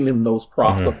giving them those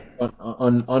props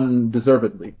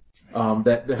undeservedly,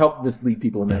 that help mislead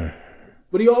people in that.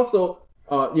 But he also,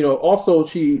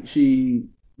 she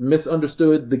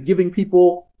misunderstood the giving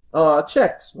people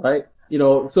checks, right?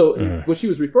 So what she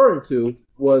was referring to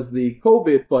was the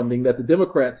COVID funding that the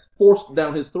Democrats forced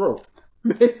down his throat,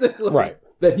 basically, right?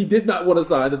 That he did not want to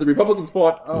sign, that the Republicans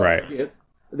fought against,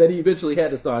 that he eventually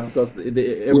had to sign because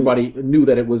everybody knew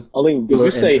that it was. Aline, did you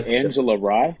say Angela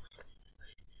Rye?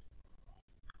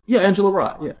 Yeah, Angela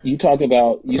Rye. Yeah.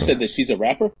 You said that she's a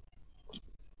rapper?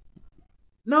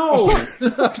 No.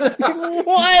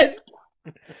 What?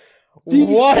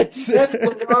 What?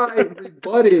 Angela Rye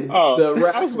rebutted the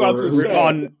rapper. I was about to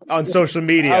say. On social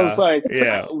media. I was like, what?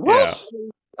 Yeah.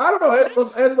 I don't know,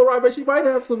 Angela Rye, but she might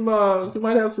have some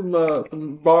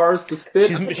bars to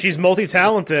spit. She's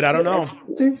multi-talented. I don't know.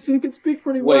 She can speak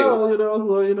pretty well,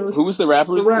 Who was the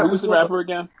rapper? Who was the rapper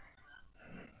again?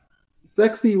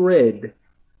 Sexy Red,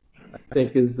 I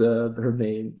think is her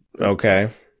name. Okay.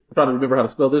 I'm trying to remember how to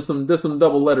spell. There's some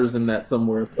double letters in that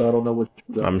somewhere, so I don't know which.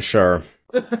 I'm sure.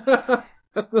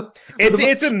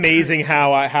 It's amazing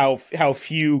how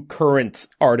few current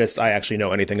artists I actually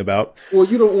know anything about. Well,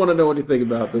 you don't want to know anything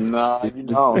about this. No, you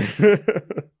don't.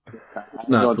 I'm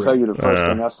going to tell you the first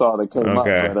thing I saw that came up.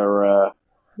 But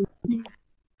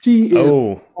she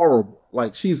is horrible.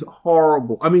 Like, she's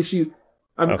horrible. I mean,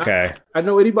 I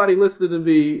know anybody listening to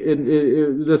me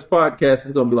in this podcast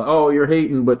is going to be like, "Oh, you're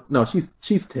hating," but no,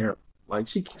 she's terrible. Like,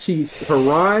 her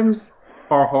rhymes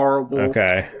are horrible.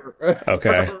 Okay.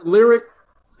 Her lyrics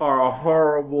are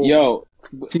horrible. Yo,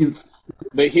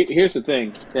 but here's the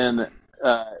thing, and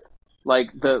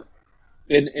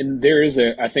and there is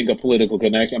I think a political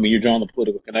connection. I mean, you're drawing the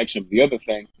political connection. The other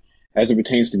thing, as it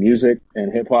pertains to music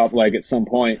and hip hop, like at some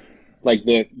point, like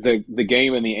the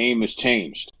game and the aim has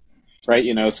changed, right?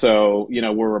 So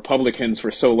where Republicans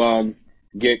for so long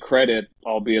get credit,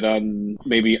 albeit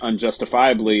maybe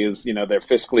unjustifiably, is they're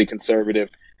fiscally conservative.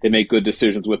 They make good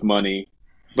decisions with money,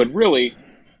 but really,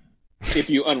 if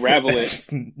you unravel it,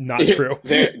 not true.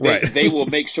 They will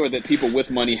make sure that people with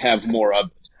money have more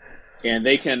of it, and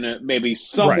they can maybe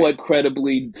somewhat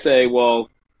credibly say,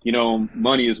 "Well,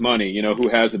 money is money. Who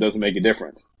has it doesn't make a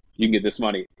difference. You can get this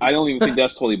money." I don't even think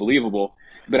that's totally believable,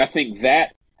 but I think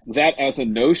that as a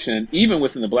notion, even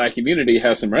within the black community,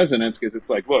 has some resonance because it's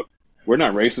like, look, we're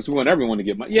not racist. We want everyone to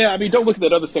get money. Yeah, I mean, don't look at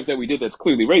that other stuff that we did that's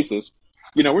clearly racist.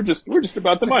 We're just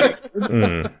about the money.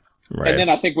 Right. And then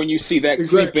I think when you see that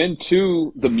creep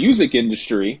into the music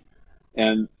industry,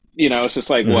 and it's just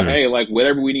like, well, hey, like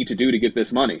whatever we need to do to get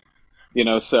this money,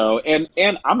 So and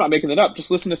I'm not making it up.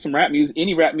 Just listen to some rap music,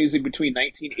 any rap music between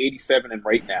 1987 and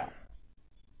right now.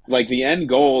 Like the end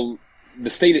goal, the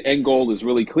stated end goal is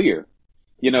really clear.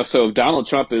 So if Donald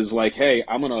Trump is like, hey,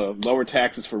 I'm going to lower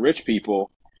taxes for rich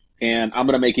people, and I'm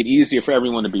going to make it easier for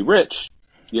everyone to be rich.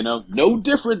 No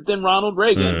different than Ronald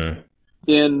Reagan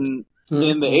in the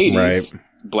 80s,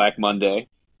 Black Monday.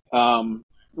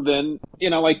 Then,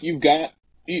 like you've got,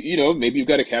 maybe you've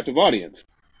got a captive audience.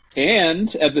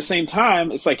 And at the same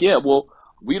time, it's like, yeah, well,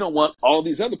 we don't want all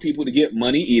these other people to get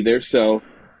money either. So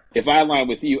if I align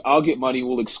with you, I'll get money,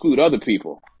 we'll exclude other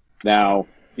people. Now,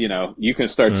 you can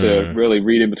start to really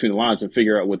read in between the lines and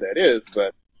figure out what that is.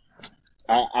 But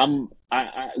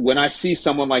when I see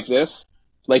someone like this,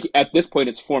 like at this point,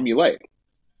 it's formulaic.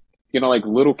 Like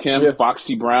Lil' Kim,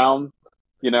 Foxy Brown,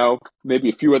 maybe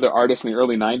a few other artists in the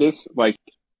early 90s. Like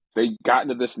they got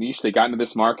into this niche, they got into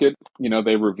this market.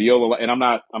 They reveal a lot. And I'm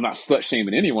not slut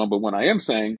shaming anyone, but when I am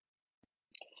saying,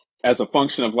 as a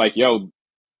function of like, yo,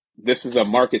 this is a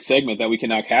market segment that we can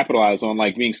now capitalize on,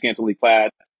 like being scantily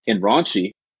clad and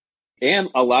raunchy. And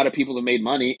a lot of people have made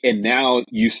money, and now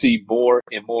you see more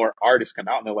and more artists come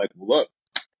out and they're like, well, look,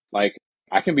 like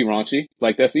I can be raunchy.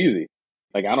 Like that's easy.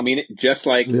 Like I don't mean it. Just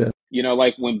like,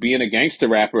 like when being a gangster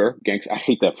rapper, I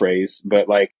hate that phrase, but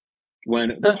like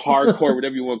when hardcore,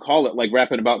 whatever you want to call it, like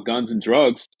rapping about guns and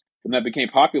drugs, when that became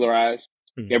popularized,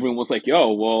 everyone was like,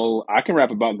 yo, well, I can rap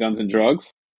about guns and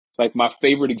drugs. It's like my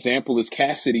favorite example is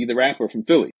Cassidy, the rapper from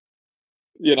Philly.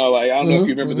 Like I don't know if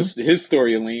you remember his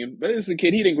story, Aleem, but as a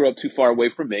kid, he didn't grow up too far away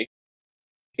from me.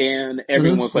 And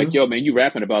everyone was like, yo, man, you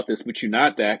rapping about this, but you're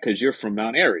not that because you're from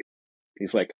Mount Airy.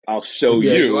 He's like, I'll show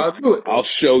you. I'll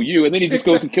show you. And then he just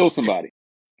goes and kills somebody.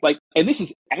 Like, and this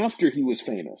is after he was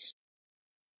famous,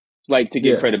 like to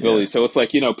get credibility. So it's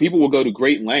like, people will go to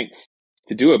great lengths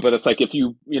to do it. But it's like, if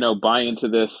you, buy into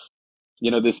this,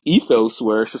 this ethos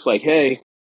where it's just like, hey,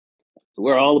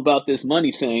 we're all about this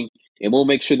money thing. And we'll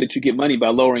make sure that you get money by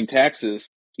lowering taxes,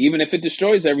 even if it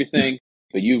destroys everything,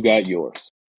 but you've got yours.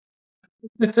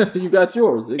 You got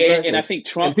yours. Exactly. And I think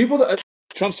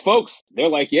Trump's folks, they're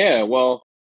like, yeah, well,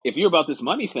 if you're about this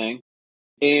money thing,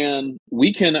 and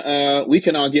we can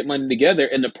all get money together,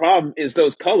 and the problem is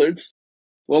those coloreds,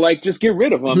 well, like, just get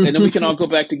rid of them, and then we can all go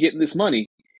back to getting this money,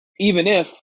 even if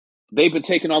they've been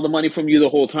taking all the money from you the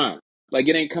whole time. Like,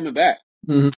 it ain't coming back.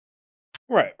 Mm-hmm.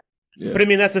 Right. Yeah. But I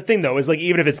mean, that's the thing, though, is like,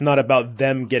 even if it's not about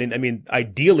them getting, I mean,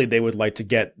 ideally they would like to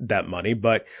get that money,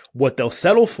 but what they'll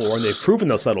settle for, and they've proven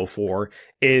they'll settle for,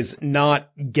 is not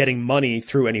getting money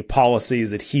through any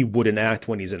policies that he would enact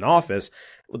when he's in office.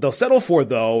 What they'll settle for,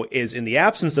 though, is in the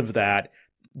absence of that,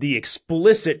 the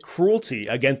explicit cruelty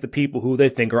against the people who they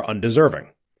think are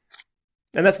undeserving.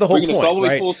 And that's the whole point, all the way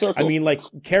right? Full circle. I mean, like,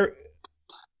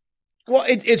 well,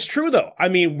 it's true, though. I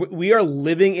mean, we are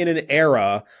living in an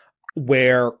era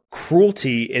where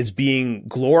cruelty is being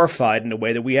glorified in a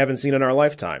way that we haven't seen in our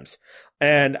lifetimes.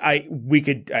 And I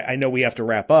know we have to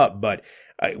wrap up, but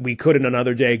we could in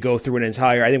another day go through an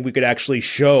entire, I think we could actually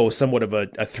show somewhat of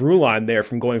a through line there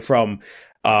from going from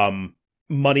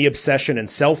money obsession and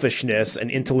selfishness and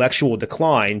intellectual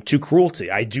decline to cruelty.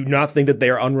 I do not think that they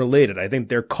are unrelated. I think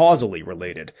they're causally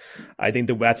related. I think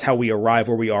that's how we arrive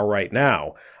where we are right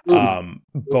now.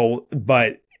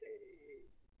 But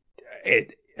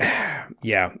it,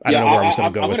 yeah, I don't know where I was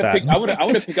going to go with that. I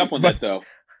want to pick up on that, though.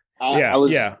 I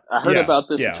heard about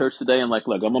this in church today, and like,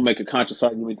 look, I'm going to make a conscious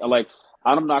argument.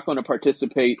 I'm not going to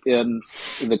participate in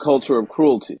the culture of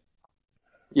cruelty.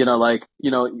 We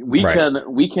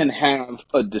can have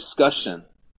a discussion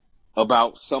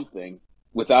about something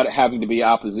without it having to be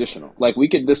oppositional. Like, we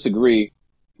can disagree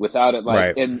without it.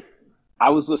 And I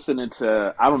was listening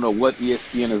to, I don't know what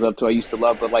ESPN is up to. I used to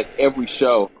love, but like, every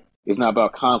show is not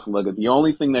about conflict. Like, the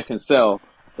only thing that can sell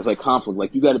is like conflict.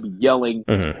 Like, you got to be yelling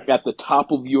at the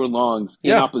top of your lungs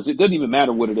in opposition. It doesn't even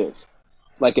matter what it is.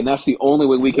 Like, and that's the only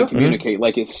way we can communicate.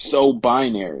 Like, it's so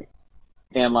binary.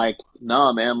 And like,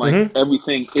 nah, man, like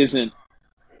everything isn't,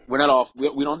 we're not off.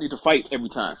 We don't need to fight every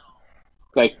time.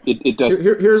 Like, it does.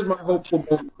 Here's my hopeful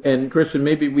moment, and Christian,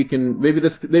 maybe we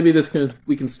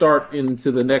can start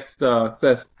into the next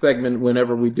segment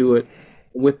whenever we do it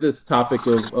with this topic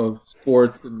of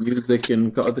sports and music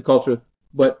and the culture.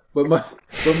 But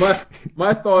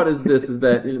my thought is this: is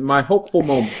that my hopeful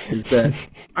moment is that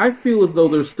I feel as though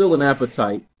there's still an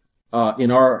appetite in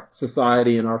our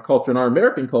society, in our culture, in our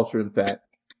American culture, in fact,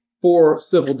 for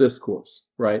civil discourse.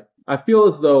 Right? I feel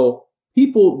as though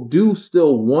people do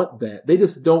still want that. They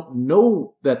just don't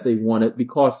know that they want it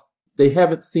because they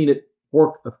haven't seen it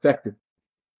work effectively.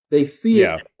 They see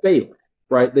it fail,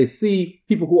 right? They see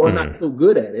people who are not so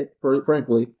good at it,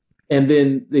 frankly, and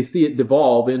then they see it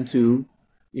devolve into,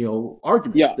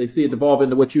 arguments. Yeah. They see it devolve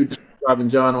into what you're describing,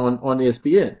 John, on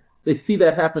ESPN. They see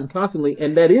that happen constantly,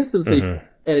 and that is sensational,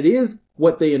 and it is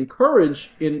what they encourage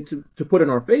to put in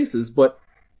our faces. But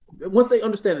once they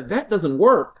understand that doesn't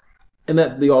work, and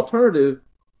that the alternative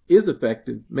is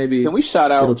effective, maybe. Can we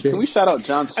shout out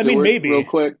Jon Stewart real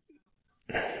quick?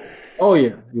 Oh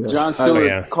yeah. Jon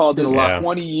Stewart called this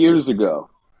 20 years ago.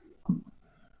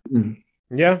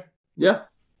 Yeah.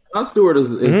 Jon Stewart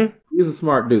is he's a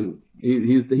smart dude.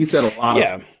 He said a lot.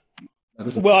 Yeah.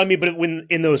 Well, I mean, but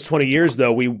in those 20 years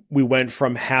though, we went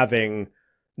from having.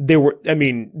 There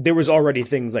was already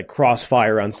things like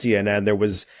Crossfire on CNN.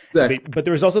 But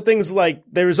there was also things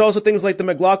like the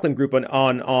McLaughlin Group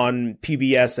on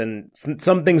PBS, and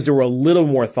some things that were a little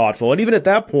more thoughtful. And even at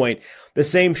that point, the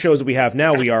same shows that we have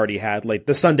now, we already had, like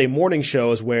the Sunday morning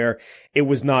shows where it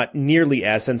was not nearly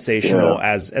as sensational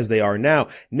as they are now.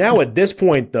 Now at this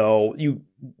point, though,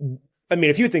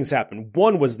 a few things happened.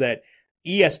 One was that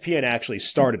ESPN actually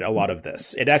started a lot of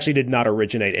this. It actually did not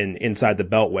originate inside the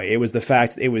Beltway. It was the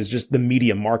fact it was just the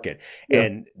media market. Yeah.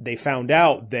 And they found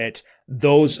out that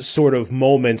those sort of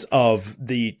moments of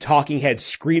the talking heads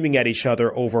screaming at each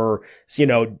other over,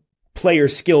 player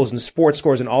skills and sports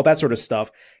scores and all that sort of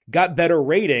stuff got better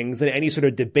ratings than any sort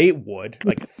of debate would,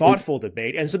 like thoughtful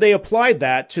debate. And so they applied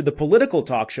that to the political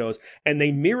talk shows, and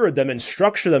they mirrored them and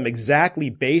structured them exactly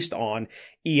based on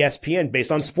ESPN,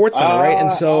 based on SportsCenter, right?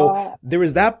 And so there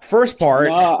was that first part.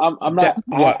 No, I'm not.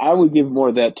 I would give more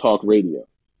of that talk radio.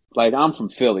 Like, I'm from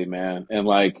Philly, man, and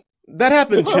like that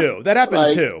happened too.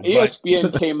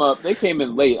 ESPN came up. They came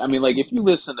in late. I mean, like, if you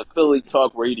listen to Philly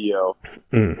talk radio,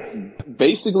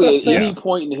 basically at any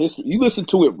point in the history, you listen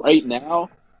to it right now.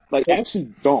 Like,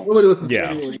 actually, don't. Don't.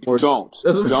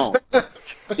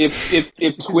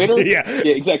 If Twitter,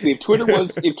 exactly. If Twitter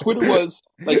was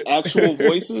like actual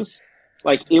voices,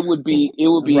 like it would be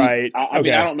right. I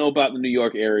mean, I don't know about the New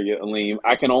York area, Aleem.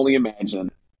 I can only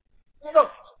imagine.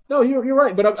 No, you're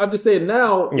right. But I'm just saying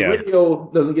now, radio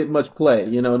doesn't get much play.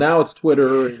 Now it's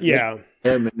Twitter.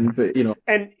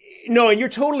 And no, and you're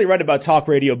totally right about talk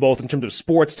radio, both in terms of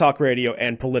sports talk radio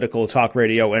and political talk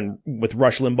radio, and with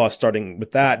Rush Limbaugh starting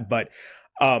with that. But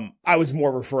I was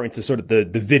more referring to sort of the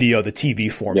video, the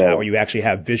TV format where you actually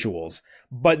have visuals.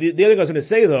 But the other thing I was going to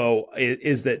say, though,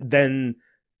 is that then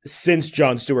since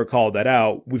Jon Stewart called that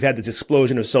out, we've had this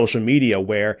explosion of social media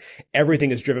where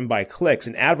everything is driven by clicks,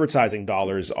 and advertising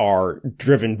dollars are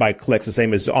driven by clicks, the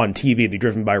same as on TV, they're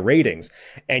driven by ratings.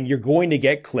 And you're going to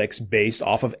get clicks based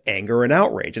off of anger and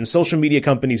outrage. And social media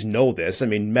companies know this. I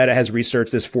mean, Meta has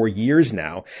researched this for years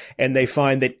now, and they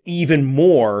find that even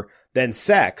more than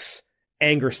sex,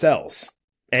 anger sells.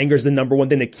 Anger is the number one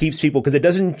thing that keeps people, because it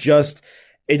doesn't just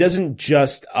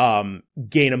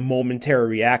gain a momentary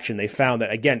reaction. They found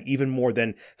that, again, even more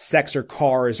than sex or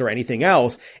cars or anything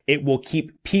else, it will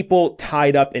keep people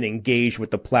tied up and engaged with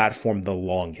the platform the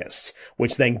longest,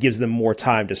 which then gives them more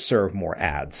time to serve more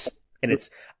ads. And it's,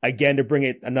 again, to bring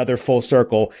it another full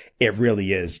circle, it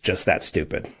really is just that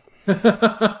stupid.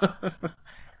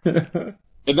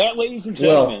 And that, ladies and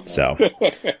gentlemen. So.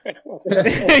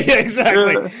 Yeah,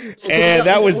 exactly. And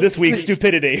that was this week's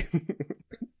stupidity.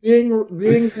 Being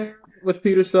with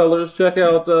Peter Sellers, check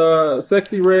out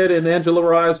Sexy Red and Angela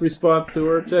Rye's response to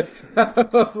her. Check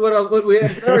out what we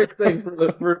have various things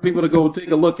for people to go take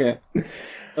a look at.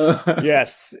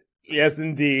 Yes,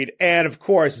 indeed. And of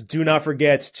course, do not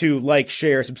forget to like,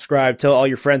 share, subscribe, tell all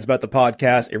your friends about the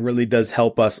podcast. It really does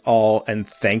help us all, and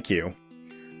thank you.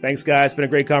 Thanks, guys. It's been a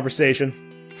great conversation.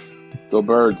 Go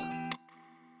Birds.